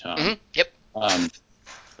rooftop thing, Tom. Mm-hmm.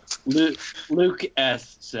 Yep. Luke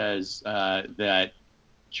S. says that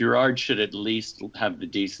Gerard should at least have the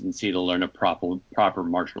decency to learn a proper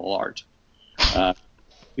martial art.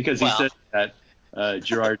 Because he said that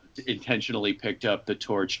Gerard intentionally picked up the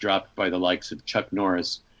torch dropped by the likes of Chuck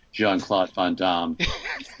Norris, Jean-Claude Van Damme,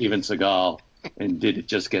 Steven Seagal, and did it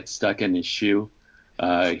just get stuck in his shoe?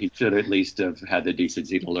 He should at least have had the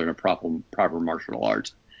decency to learn a proper martial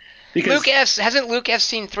art. Because hasn't Luke F.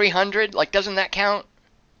 seen 300? Like, doesn't that count?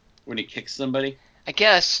 When he kicks somebody? I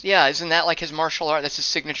guess, yeah. Isn't that like his martial art? That's his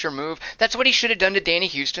signature move. That's what he should have done to Danny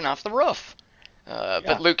Houston off the roof.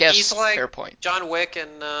 But Luke F. He's like fair point. John Wick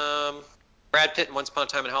and Brad Pitt in Once Upon a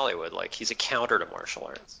Time in Hollywood. Like, he's a counter to martial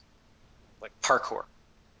arts. Like parkour.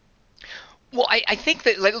 Well, I think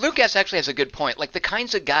that Luke S. actually has a good point. Like, the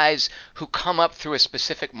kinds of guys who come up through a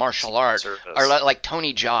specific martial art are like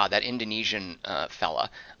Tony Jaa, that Indonesian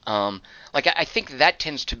fella. I think that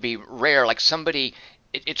tends to be rare. Like somebody...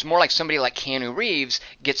 It's more like somebody like Keanu Reeves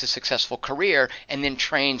gets a successful career and then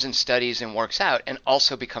trains and studies and works out and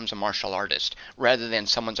also becomes a martial artist, rather than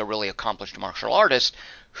someone's a really accomplished martial artist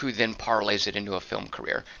who then parlays it into a film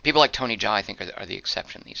career. People like Tony Jaa, I think, are the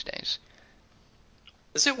exception these days.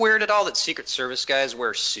 Is it weird at all that Secret Service guys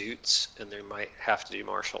wear suits and they might have to do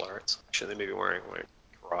martial arts? Actually, they may be wearing like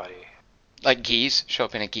karate. Like gis, show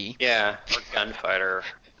up in a gi. Yeah, or gunfighter.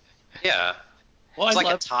 Yeah. Well, it's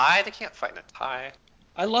like a tie. They can't fight in a tie.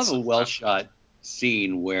 I love a well-shot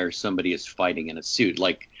scene where somebody is fighting in a suit,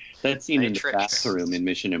 like that scene in the bathroom in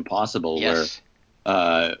Mission Impossible, where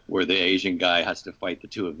the Asian guy has to fight the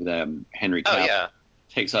two of them. Henry Cavill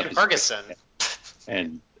takes up Ferguson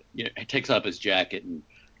and takes up his jacket and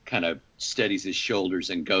kind of steadies his shoulders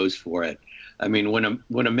and goes for it. I mean, when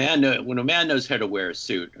a man knows how to wear a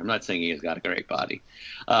suit, I'm not saying he's got a great body,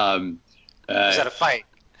 knows how to fight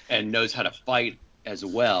and knows how to fight as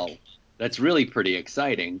well. That's really pretty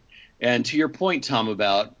exciting. And to your point, Tom,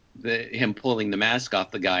 about him pulling the mask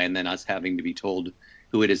off the guy and then us having to be told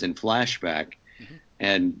who it is in flashback,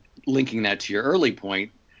 and linking that to your early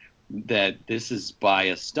point that this is by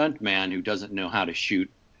a stuntman who doesn't know how to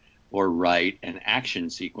shoot or write an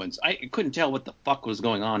action sequence. I couldn't tell what the fuck was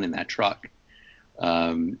going on in that truck,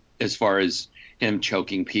 as far as him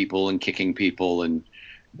choking people and kicking people and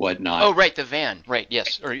whatnot. Oh, right, the van. Right,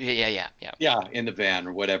 yes. Or yeah. Yeah, in the van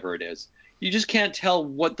or whatever it is. You just can't tell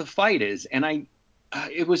what the fight is. And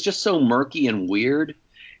it was just so murky and weird.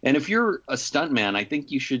 And if you're a stuntman, I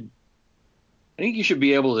think you should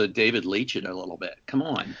be able to David Leitch it a little bit. Come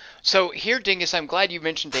on. So here, Dingus, I'm glad you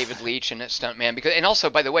mentioned David Leitch and stuntman, and also,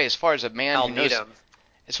 by the way, as far as a man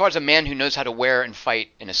who knows how to wear and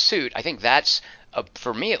fight in a suit, I think that's,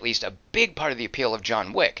 for me at least, a big part of the appeal of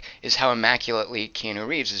John Wick, is how immaculately Keanu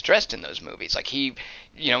Reeves is dressed in those movies. Like, he's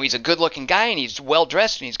a good-looking guy, and he's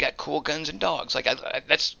well-dressed, and he's got cool guns and dogs. Like,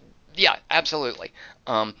 yeah, absolutely.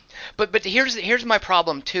 But here's my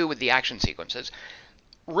problem, too, with the action sequences.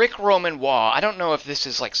 Rick Roman Waugh, I don't know if this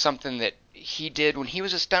is like something that he did when he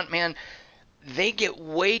was a stuntman. They get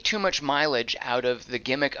way too much mileage out of the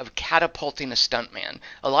gimmick of catapulting a stuntman.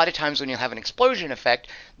 A lot of times when you'll have an explosion effect,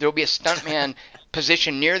 there'll be a stuntman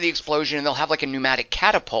positioned near the explosion, and they'll have like a pneumatic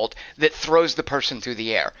catapult that throws the person through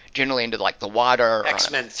the air, generally into like the water.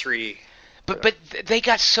 X-Men 3. But they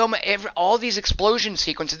got so much. All these explosion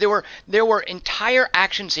sequences. There were entire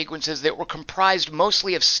action sequences that were comprised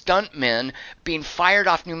mostly of stuntmen being fired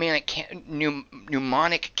off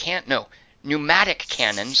pneumatic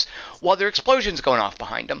cannons while there are explosions going off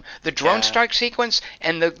behind them. The drone strike sequence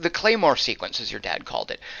and the Claymore sequence, as your dad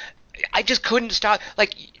called it. I just couldn't stop.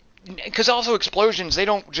 Because also explosions, they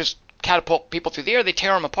don't just catapult people through the air, they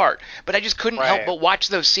tear them apart. But I just couldn't help but watch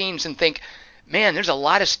those scenes and think, man, there's a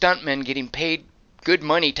lot of stuntmen getting paid good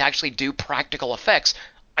money to actually do practical effects.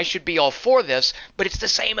 I should be all for this, but it's the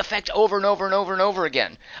same effect over and over and over and over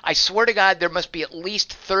again. I swear to God, there must be at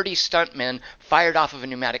least 30 stuntmen fired off of a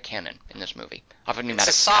pneumatic cannon in this movie. Off a pneumatic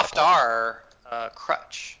It's a soft catapult. R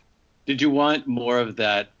crutch. Did you want more of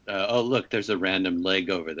that? Oh, look, there's a random leg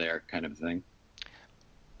over there, kind of thing.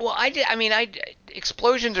 Well,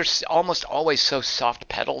 explosions are almost always so soft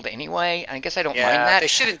pedaled anyway. I guess I don't mind that. They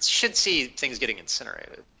should see things getting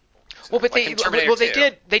incinerated. Well, but like in Terminator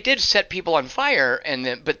 2. they did set people on fire,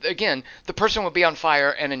 but again, the person would be on fire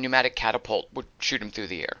and a pneumatic catapult would shoot him through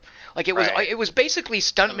the air. It was basically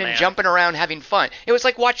stuntmen jumping around having fun. It was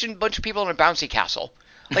like watching a bunch of people in a bouncy castle.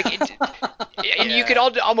 And you could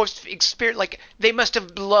almost experience, they must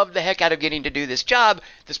have loved the heck out of getting to do this job,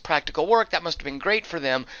 this practical work. That must have been great for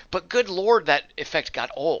them. But good Lord, that effect got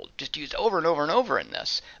old. Just used over and over and over in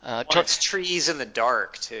this. It's trees in the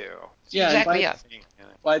dark, too. Yeah, exactly.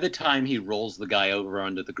 By the time he rolls the guy over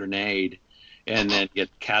under the grenade and then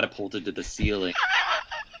gets catapulted to the ceiling,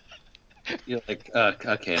 you're like,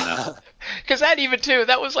 okay, enough. Because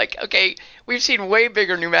that was like, okay, we've seen way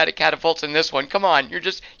bigger pneumatic catapults in this one. Come on, you're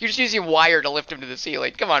just using wire to lift him to the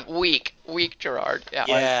ceiling. Come on, weak Gerard.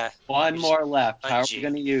 Yeah. One more left. How are we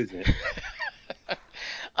going to use it?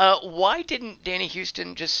 Why didn't Danny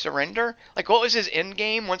Houston just surrender? What was his end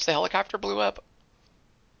game once the helicopter blew up?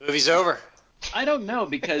 Movie's over. I don't know,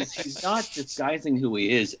 because he's not disguising who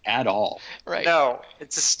he is at all. Right. No,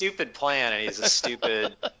 it's a stupid plan, and he's a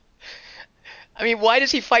stupid... I mean, why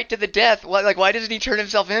does he fight to the death? Why doesn't he turn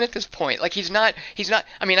himself in at this point? He's not,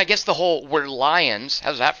 I mean, I guess the whole, we're lions,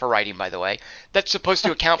 how's that for writing, by the way? That's supposed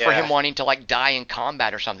to account for him wanting to, die in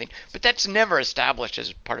combat or something, but that's never established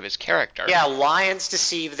as part of his character. Yeah, lions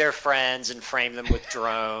deceive their friends and frame them with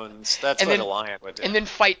drones. That's what a lion would do. And then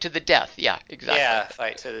fight to the death, yeah, exactly. Yeah,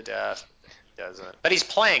 fight to the death. He doesn't. But he's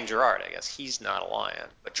playing Gerard, I guess. He's not a lion,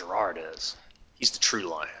 but Gerard is. He's the true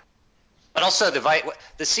lion. But also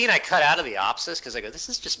the scene I cut out of the Opsis, because I go, this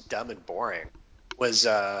is just dumb and boring, was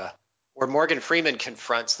where Morgan Freeman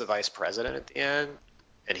confronts the vice president at the end,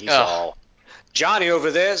 and he's all, Johnny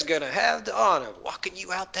over there is going to have the honor of walking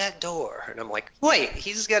you out that door. And I'm like, wait,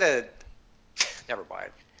 he's going to... Never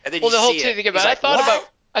mind. And then the whole thing about it,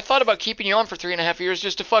 I thought about keeping you on for 3.5 years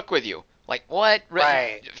just to fuck with you. What?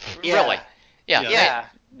 Right. Really? Yeah.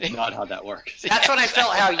 Not how that works. That's when I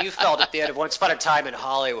felt how you felt at the end of Once Upon a Time in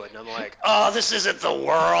Hollywood, and I'm like, oh, this isn't the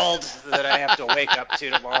world that I have to wake up to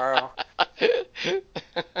tomorrow.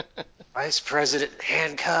 Vice President in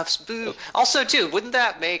handcuffs, boo. Also, too, wouldn't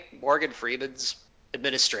that make Morgan Freeman's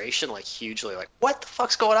administration hugely what the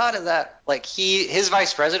fuck's going on in that? His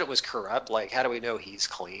vice president was corrupt. How do we know he's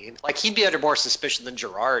clean? He'd be under more suspicion than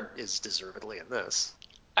Gerard is deservedly in this.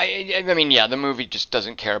 I mean, yeah, the movie just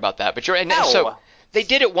doesn't care about that. But so they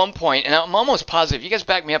did at one point, and I'm almost positive, you guys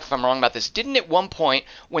back me up if I'm wrong about this, didn't at one point,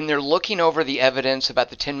 when they're looking over the evidence about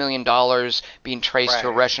the $10 million being traced to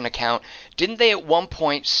a Russian account, didn't they at one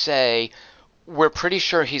point say, we're pretty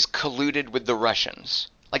sure he's colluded with the Russians?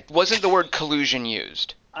 Wasn't the word collusion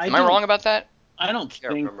used? Am I wrong about that? I don't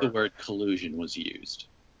think the word collusion was used.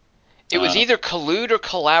 It was either collude or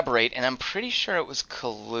collaborate, and I'm pretty sure it was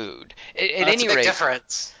collude. At any rate,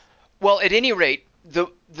 difference. Well, at any rate,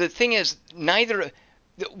 the thing is,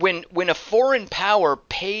 when a foreign power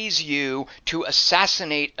pays you to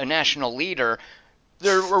assassinate a national leader,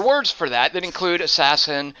 there are words for that include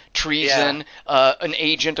assassin, treason, an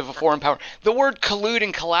agent of a foreign power. The word collude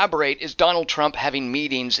and collaborate is Donald Trump having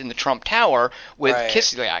meetings in the Trump Tower with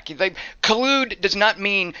Kislyak. Collude does not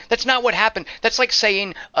mean – that's not what happened. That's like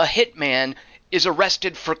saying a hitman is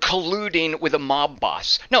arrested for colluding with a mob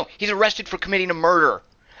boss. No, he's arrested for committing a murder.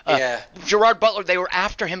 Gerard Butler, they were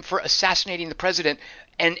after him for assassinating the president,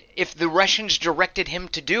 and if the Russians directed him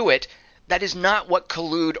to do it, that is not what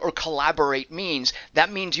collude or collaborate means.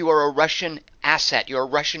 That means you are a Russian asset. You're a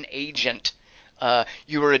Russian agent.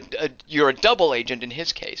 You're a double agent in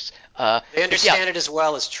his case. They understand it as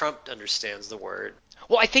well as Trump understands the word.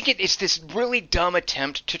 Well, I think it's this really dumb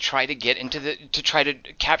attempt to try to get into to try to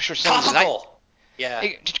capture some. Topical. Yeah.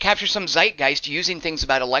 To capture some zeitgeist using things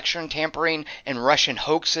about election tampering and Russian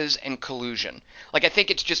hoaxes and collusion. Like, I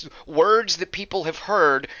think it's just words that people have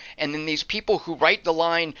heard, and then these people who write the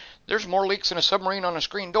line, there's more leaks in a submarine on a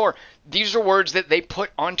screen door, these are words that they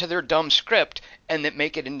put onto their dumb script and that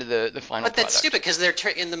make it into the final But that's product. stupid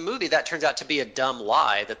because in the movie that turns out to be a dumb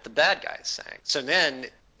lie that the bad guy is saying. So then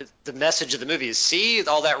the message of the movie is, see,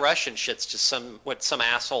 all that Russian shit's just some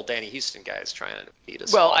asshole Danny Houston guy is trying to beat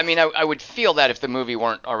us. Well, all. I mean, I would feel that if the movie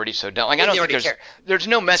weren't already so dumb. Like, I Well, don't you think already there's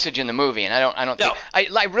no message in the movie, and I don't No. think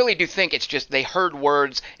I really do think it's just they heard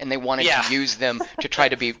words and they wanted Yeah. to use them to try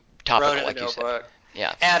to be Wrote topical, it in a like you said. notebook.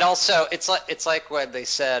 Yeah. And also, it's like when they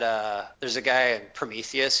said there's a guy in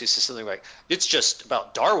Prometheus who says something like, "It's just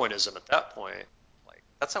about Darwinism at that point." Like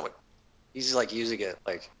that's not what he's like using it.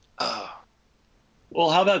 Like, oh, Well,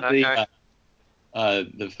 how about Okay.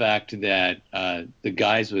 the fact that the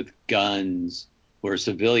guys with guns who are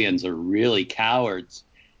civilians are really cowards,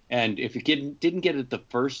 and if you didn't get it the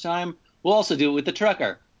first time, we'll also do it with the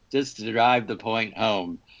trucker just to drive the point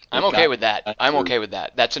home. I'm The okay guys with that. are- I'm okay with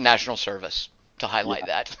that. That's a national service to highlight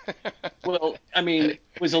that. Well, I mean,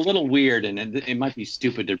 it was a little weird, and it might be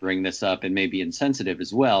stupid to bring this up and maybe insensitive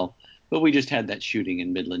as well, but we just had that shooting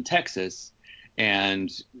in Midland, Texas, and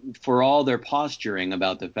for all their posturing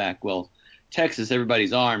about the fact, well, Texas,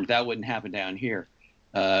 everybody's armed, that wouldn't happen down here.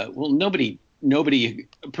 Well, nobody,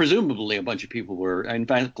 presumably a bunch of people were, in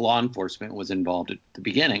fact, law enforcement was involved at the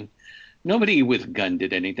beginning. Nobody with a gun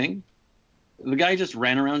did anything. The guy just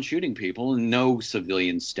ran around shooting people, and no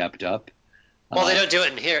civilians stepped up. well, they don't do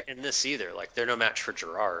it in this either. Like they're no match for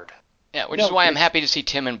Gerard. Yeah, which No, is why I'm it- happy to see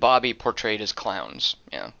Tim and Bobby portrayed as clowns.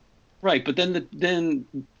 Yeah. Right, but then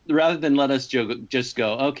rather than let us just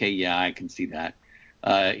go, okay, yeah, I can see that.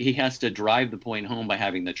 He has to drive the point home by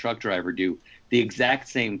having the truck driver do the exact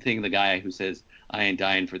same thing. The guy who says, "I ain't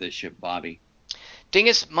dying for this shit, Bobby."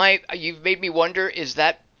 Dingus, you've made me wonder,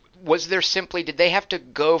 did they have to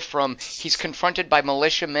go from he's confronted by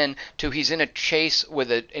militiamen to he's in a chase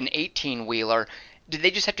with an 18-wheeler? Did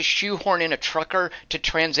they just have to shoehorn in a trucker to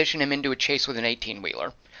transition him into a chase with an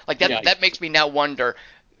 18-wheeler? Like that, Yeah. that makes me now wonder.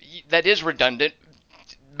 That is redundant.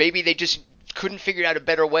 Maybe they just couldn't figure out a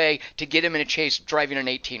better way to get him in a chase driving an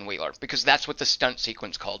 18-wheeler because that's what the stunt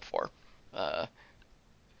sequence called for.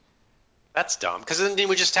 That's dumb. Because then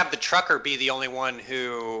we just have the trucker be the only one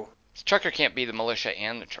who. The trucker can't be the militia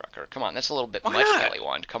and the trucker. Come on, that's a little bit Why much, not? Kelly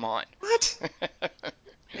Wand. Come on. What?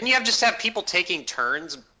 And you just have people taking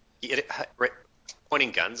turns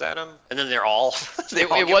pointing guns at him, and then they're all.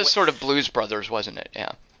 It was sort of Blues Brothers, wasn't it?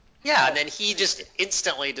 Yeah. Yeah, and then he just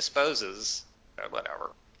instantly disposes.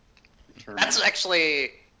 Whatever. That's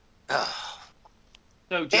actually. So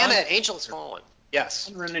Damn John, it, Angel's Fallen. Yes.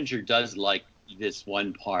 John Renninger does like this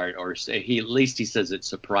one part, or say at least he says it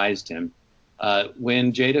surprised him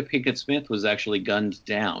when Jada Pinkett Smith was actually gunned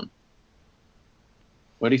down.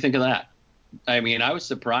 What do you think of that? I mean, I was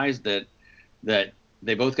surprised that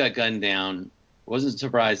they both got gunned down. Wasn't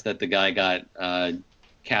surprised that the guy got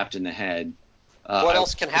capped in the head. What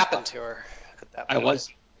else can happen to her at that point?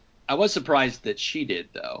 I was surprised that she did,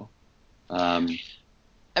 though. I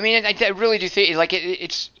mean, I really do think like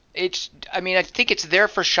it's. I mean, I think it's there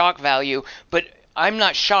for shock value, but I'm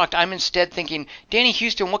not shocked. I'm instead thinking, Danny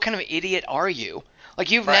Houston, what kind of idiot are you?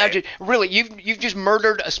 Like you've now Right. you've just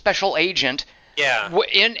murdered a special agent. Yeah.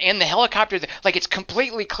 In the helicopter, like it's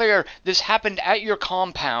completely clear this happened at your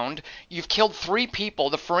compound. You've killed 3 people.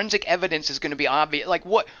 The forensic evidence is going to be obvious. Like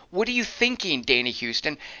what are you thinking, Danny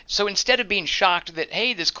Houston? So instead of being shocked that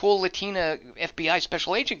hey, this cool Latina FBI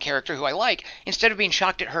special agent character who I like, instead of being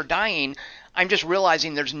shocked at her dying, I'm just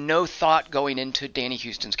realizing there's no thought going into Danny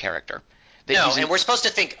Houston's character. That No, he's and we're supposed to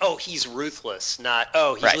think, oh, he's ruthless, not,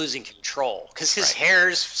 oh, he's Right. losing control. Because his Right.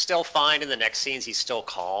 hair's still fine in the next scenes. He's still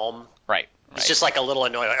calm. right. He's just like a little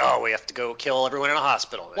annoyed, like, oh, we have to go kill everyone in a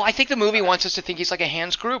hospital. Well, I think the movie wants us to think he's like a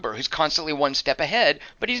Hans Gruber, who's constantly one step ahead,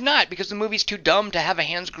 but he's not because the movie's too dumb to have a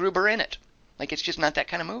Hans Gruber in it. Like it's just not that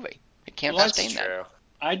kind of movie. It can't Well, sustain that. True.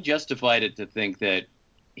 I justified it to think that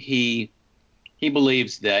he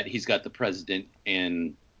believes that he's got the president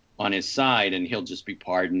on his side and he'll just be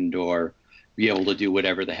pardoned or be able to do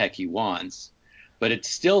whatever the heck he wants. But it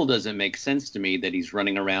still doesn't make sense to me that he's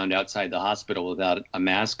running around outside the hospital without a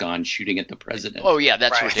mask on shooting at the president. Oh yeah,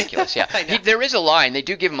 that's Right. ridiculous. Yeah, I know. there is a line. They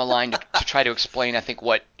do give him a line to try to explain. I think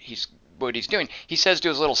what he's doing. He says to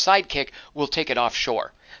his little sidekick, "We'll take it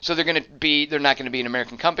offshore." So they're not going to be an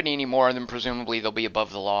American company anymore, and then presumably they'll be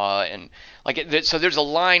above the law. And so there's a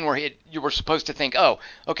line where you were supposed to think, oh,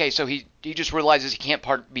 okay, so he just realizes he can't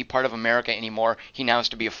be part of America anymore. He now has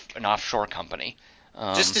to be an offshore company.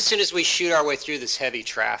 Just as soon as we shoot our way through this heavy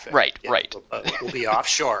traffic. Right, right. We'll be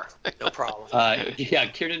offshore. No problem. Yeah,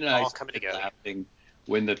 Kieran and I All coming together. laughing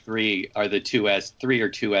when the three or two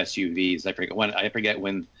SUVs. I forget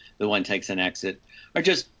when the one takes an exit. Are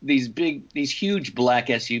just these huge black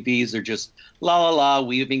SUVs are just la la la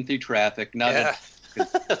weaving through traffic.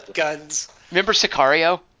 Guns. Remember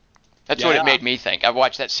Sicario? That's what Yeah. it made me think. I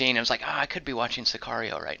watched that scene and I was like, I could be watching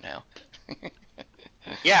Sicario right now.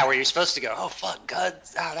 Yeah, where you're supposed to go, oh fuck,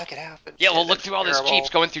 guns, that could happen. Yeah, well, look through all those terrible. Jeeps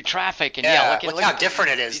going through traffic, and look how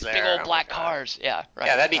different it is these there. big old Oh black my God. cars. Yeah, right.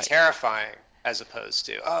 Yeah, that'd be right. terrifying, as opposed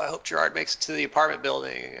to, I hope Gerard makes it to the apartment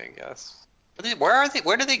building, I guess. Where are they?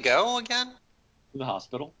 Where do they go again? The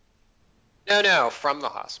hospital. No, from the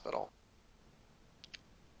hospital.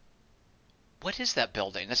 What is that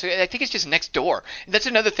building? I think it's just next door. And that's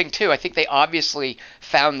another thing too. I think they obviously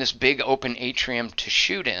found this big open atrium to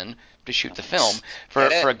shoot the film for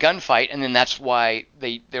a gunfight, and then that's why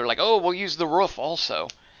they were like, oh, we'll use the roof also.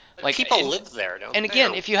 But Like people live there, don't and they?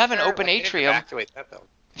 again, if you have an open They didn't atrium, evacuate that building.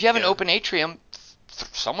 if you have an open atrium,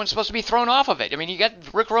 someone's supposed to be thrown off of it. I mean, you got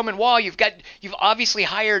Rick Roman Wall. You've obviously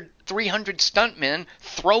hired 300 stuntmen.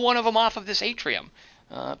 Throw one of them off of this atrium.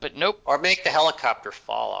 But nope. Or make the helicopter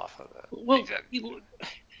fall off of it. Well,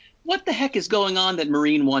 what the heck is going on that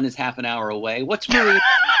Marine One is half an hour away? What's Marine?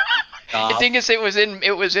 The thing is, it was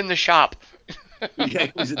in the shop. Yeah,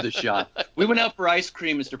 it was in the shop. We went out for ice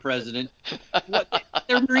cream, Mr. President.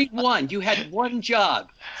 They're Marine One. You had one job.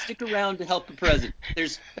 Stick around to help the president.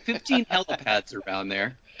 There's 15 helipads around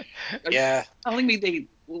there. Yeah. Telling me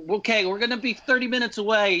okay, we're going to be 30 minutes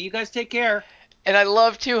away. You guys take care. And I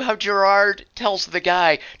love, too, how Gerard tells the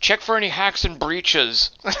guy, check for any hacks and breaches.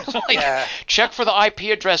 Check for the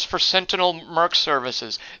IP address for Sentinel Merc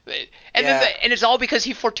services. And and it's all because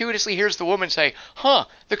he fortuitously hears the woman say,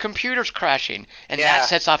 the computer's crashing. And that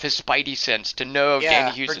sets off his spidey sense to know Danny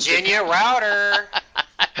Houston. Virginia router.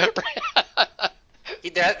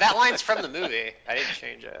 That line's from the movie. I didn't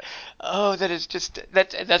change it. Oh, that is just,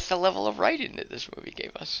 that's the level of writing that this movie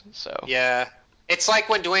gave us. So yeah. It's like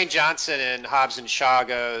when Dwayne Johnson in Hobbs and Shaw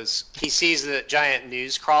goes, he sees the giant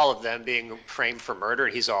news crawl of them being framed for murder,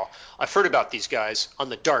 and he's all, I've heard about these guys on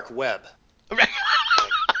the dark web.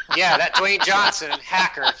 Yeah, that Dwayne Johnson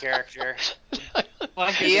hacker character.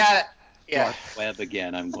 Yeah. Dark web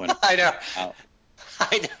again. I'm going to. I know.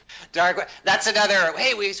 I know. Dark web. That's another.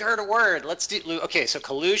 Hey, we heard a word. Let's do. Okay, so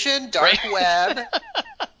collusion, dark web.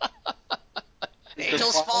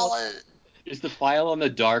 Angels Fallen. Is the file on the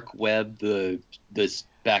dark web this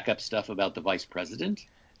backup stuff about the vice president? Is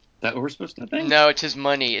that what we're supposed to think? No, it's his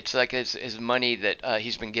money. It's like his money that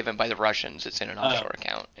he's been given by the Russians. It's in an offshore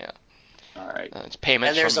account. Yeah. All right. It's payments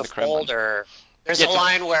and there's from a the Kremlin. Folder. There's a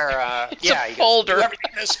line where it's a folder. Goes,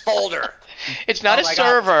 everything in this folder. It's not a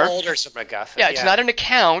server. Folders of MacGuffin. Yeah, it's not an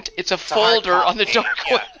account. It's a folder on the dark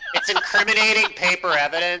web. It's incriminating paper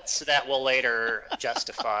evidence that will later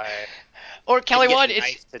justify. Or Kelly Wand,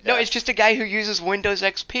 it's just a guy who uses Windows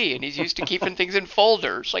XP and he's used to keeping things in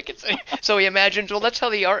folders. So he imagines, well, that's how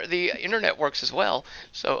the internet works as well.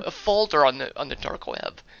 So a folder on the dark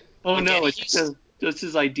web. Oh no, it's just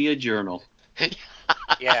his idea journal.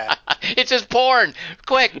 Yeah. It's his porn.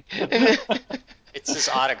 Quick. It's his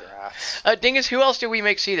autographs. Dingus, who else did we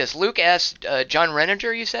make see this? Luke asked John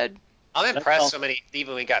Renninger, you said? I'm impressed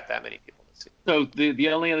even we got that many people. So the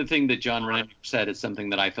only other thing that John Renninger said is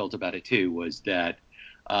something that I felt about it too, was that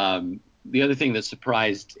the other thing that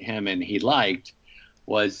surprised him and he liked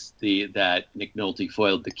was that Nick Nolte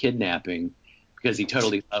foiled the kidnapping, because he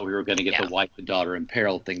totally thought we were going to get the wife and daughter in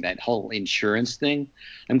peril thing, that whole insurance thing.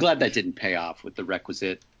 I'm glad that didn't pay off with the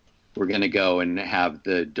requisite. We're going to go and have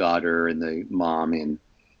the daughter and the mom in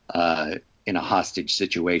a hostage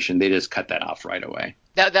situation. They just cut that off right away.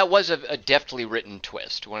 That was a deftly written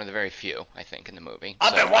twist, one of the very few, I think, in the movie.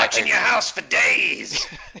 I've been watching your house for days.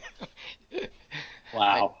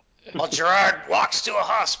 Wow. Well, Gerard walks to a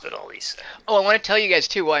hospital, he said. Oh, I want to tell you guys,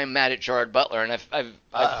 too, why I'm mad at Gerard Butler, and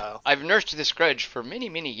I've nursed this grudge for many,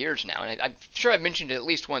 many years now, and I'm sure I've mentioned it at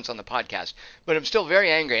least once on the podcast, but I'm still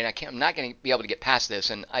very angry, and I'm not going to be able to get past this,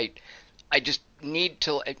 and I just need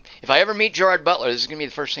to, if I ever meet Gerard Butler, this is going to be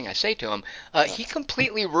the first thing I say to him. He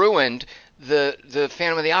completely ruined the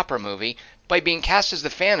Phantom of the Opera movie by being cast as the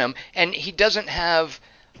Phantom, and he doesn't have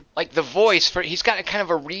like the voice for. He's got a kind of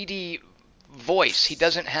a reedy voice. He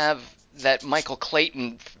doesn't have that Michael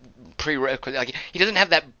Clayton prerequisite. Like, he doesn't have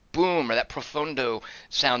that boom or that profundo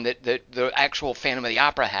sound that the actual Phantom of the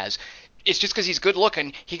Opera has. It's just because he's good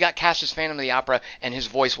looking. He got cast as Phantom of the Opera, and his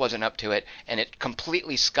voice wasn't up to it, and it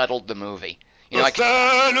completely scuttled the movie. You know, The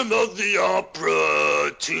Phantom of the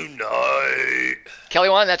Opera tonight. Kelly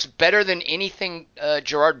Wand, that's better than anything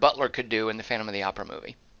Gerard Butler could do in the Phantom of the Opera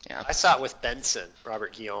movie. Yeah. I saw it with Benson.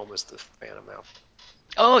 Robert Guillaume was the Phantom now.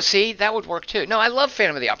 Oh, see, that would work too. No, I love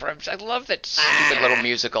Phantom of the Opera. I love that stupid little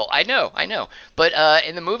musical. I know. But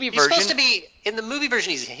in the movie version, He's supposed to be in the movie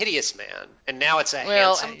version. He's a hideous man, and now it's a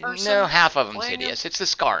handsome person. No, half of them's playing him? hideous. It's the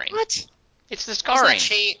scarring. What? It's the Doesn't scarring. that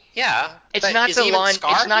change? Yeah. It's but not is the he even Lon.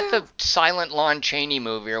 scarred It's not now? the silent Lon Chaney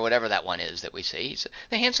movie or whatever that one is that we see.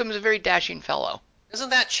 The handsome is a very dashing fellow. Doesn't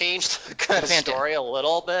that change the kind of Phantom. story a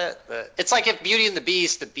little bit? It's like if Beauty and the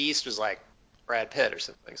Beast was like Brad Pitt or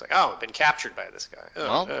something. It's like, oh, I've been captured by this guy. Oh,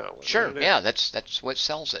 Well, no, sure, yeah, that's what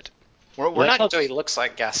sells it. We're Well, not. So he looks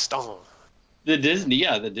like Gaston. The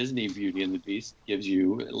Disney Beauty and the Beast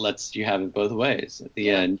lets you have it both ways. At the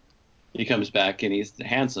end, he comes back and he's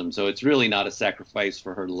handsome, so it's really not a sacrifice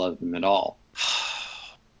for her to love him at all.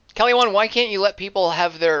 Kelly Wand, why can't you let people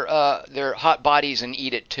have their hot bodies and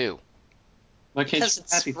eat it too? Why can't Because you be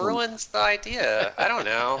it happy for me? ruins the idea. I don't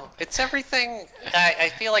know. It's everything. I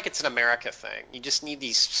feel like it's an America thing. You just need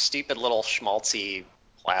these stupid little schmaltzy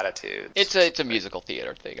platitudes. It's a musical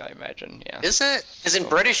theater thing, I imagine. Yeah. Is it? Because in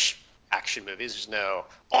British action movies, there's no.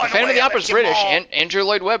 The Phantom of the Opera's Kim British, Wall. and Andrew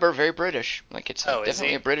Lloyd Webber, very British. Like it's Oh, is definitely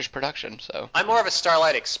he? a British production. So. I'm more of a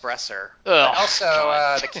Starlight Expresser. Ugh, Also,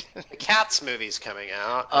 God. the Cats movie's coming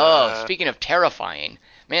out. Speaking of terrifying,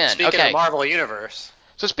 man. Speaking okay. of Marvel Universe.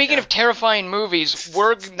 So speaking of terrifying movies,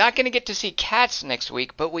 we're not going to get to see Cats next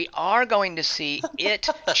week, but we are going to see It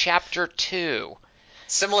Chapter 2.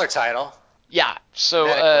 Similar title. Yeah. So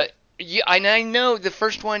Medically. and I know the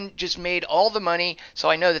first one just made all the money,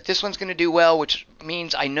 so I know that this one's going to do well, which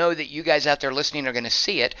means I know that you guys out there listening are going to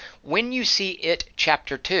see it. When you see It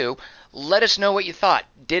Chapter 2, let us know what you thought.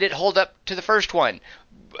 Did it hold up to the first one?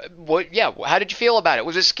 How did you feel about it?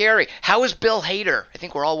 Was it scary? How was Bill Hader? I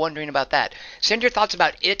think we're all wondering about that. Send your thoughts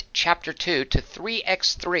about It Chapter 2 to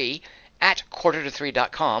 3x3 at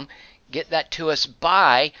quarterto3.com. Get that to us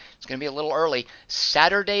by, it's going to be a little early,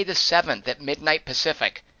 Saturday the 7th at midnight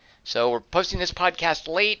Pacific. So we're posting this podcast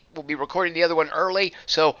late. We'll be recording the other one early.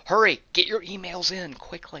 So hurry, get your emails in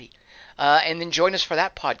quickly. And then join us for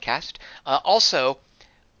that podcast. Also,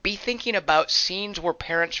 be thinking about scenes where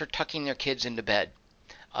parents are tucking their kids into bed.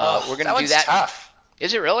 We're going to do that. Tough.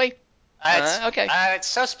 Is it really? Okay. It's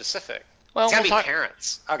so specific. Well, it's got to we'll be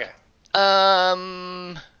parents. Okay.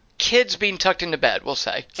 Kids being tucked into bed, we'll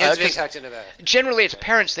say. Kids being tucked into bed. Generally, it's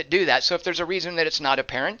parents that do that. So if there's a reason that it's not a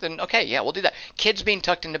parent, then okay, yeah, we'll do that. Kids being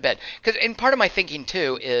tucked into bed. And part of my thinking,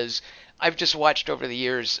 too, is I've just watched over the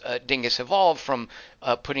years Dingus evolve from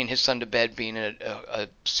putting his son to bed being a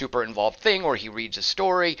super involved thing, or he reads a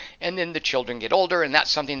story, and then the children get older, and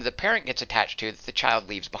that's something that the parent gets attached to, that the child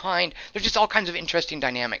leaves behind. There's just all kinds of interesting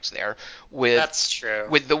dynamics there That's true.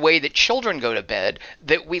 with the way that children go to bed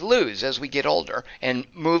that we lose as we get older. And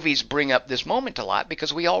movies bring up this moment a lot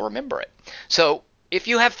because we all remember it. So if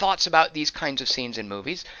you have thoughts about these kinds of scenes in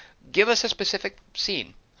movies, give us a specific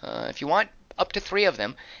scene. If you want, up to 3 of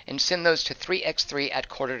them, and send those to 3x3 at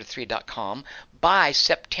quarterto3.com by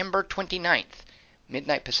September 29th,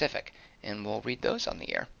 midnight Pacific, and we'll read those on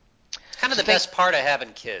the air. Kind of the best part of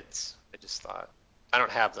having kids, I just thought. I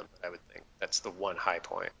don't have them, but I would think that's the one high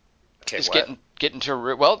point. Okay, Just what? getting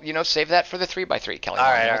to, save that for the 3x3, Kelly.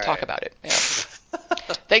 All right, we'll all talk right. about it. Yeah.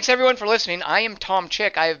 Thanks, everyone, for listening. I am Tom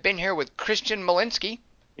Chick. I have been here with Christian Malinsky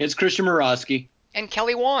It's Christian Morosky. and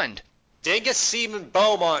Kelly Wand. Dingus Seaman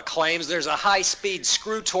Beaumont claims there's a high-speed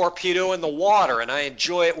screw torpedo in the water, and I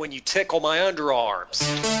enjoy it when you tickle my underarms.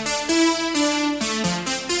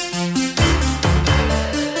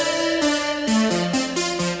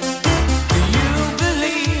 You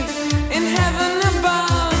believe in heaven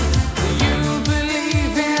above. You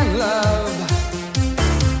believe in love.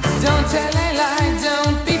 Don't tell a lie,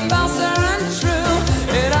 don't be false or untrue.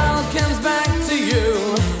 It all comes back to you.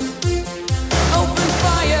 Open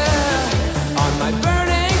fire on my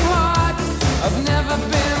burning heart. I've never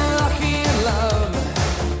been lucky in love.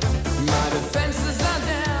 My defenses are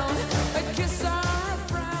down. A kiss or a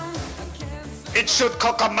frown. I can't say. It should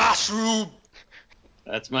cook a mushroom.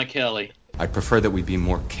 That's my Kelly. I'd prefer that we be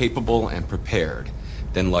more capable and prepared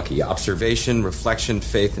than lucky. Observation, reflection,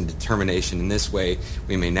 faith, and determination. In this way,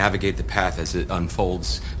 we may navigate the path as it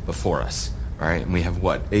unfolds before us. All right, and we have,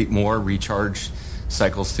 8 more recharge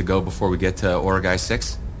cycles to go before we get to Origai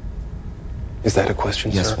 6? Is that a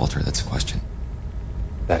question, Yes, sir? Walter, that's a question.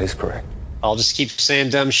 That is correct. I'll just keep saying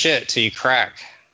dumb shit till you crack.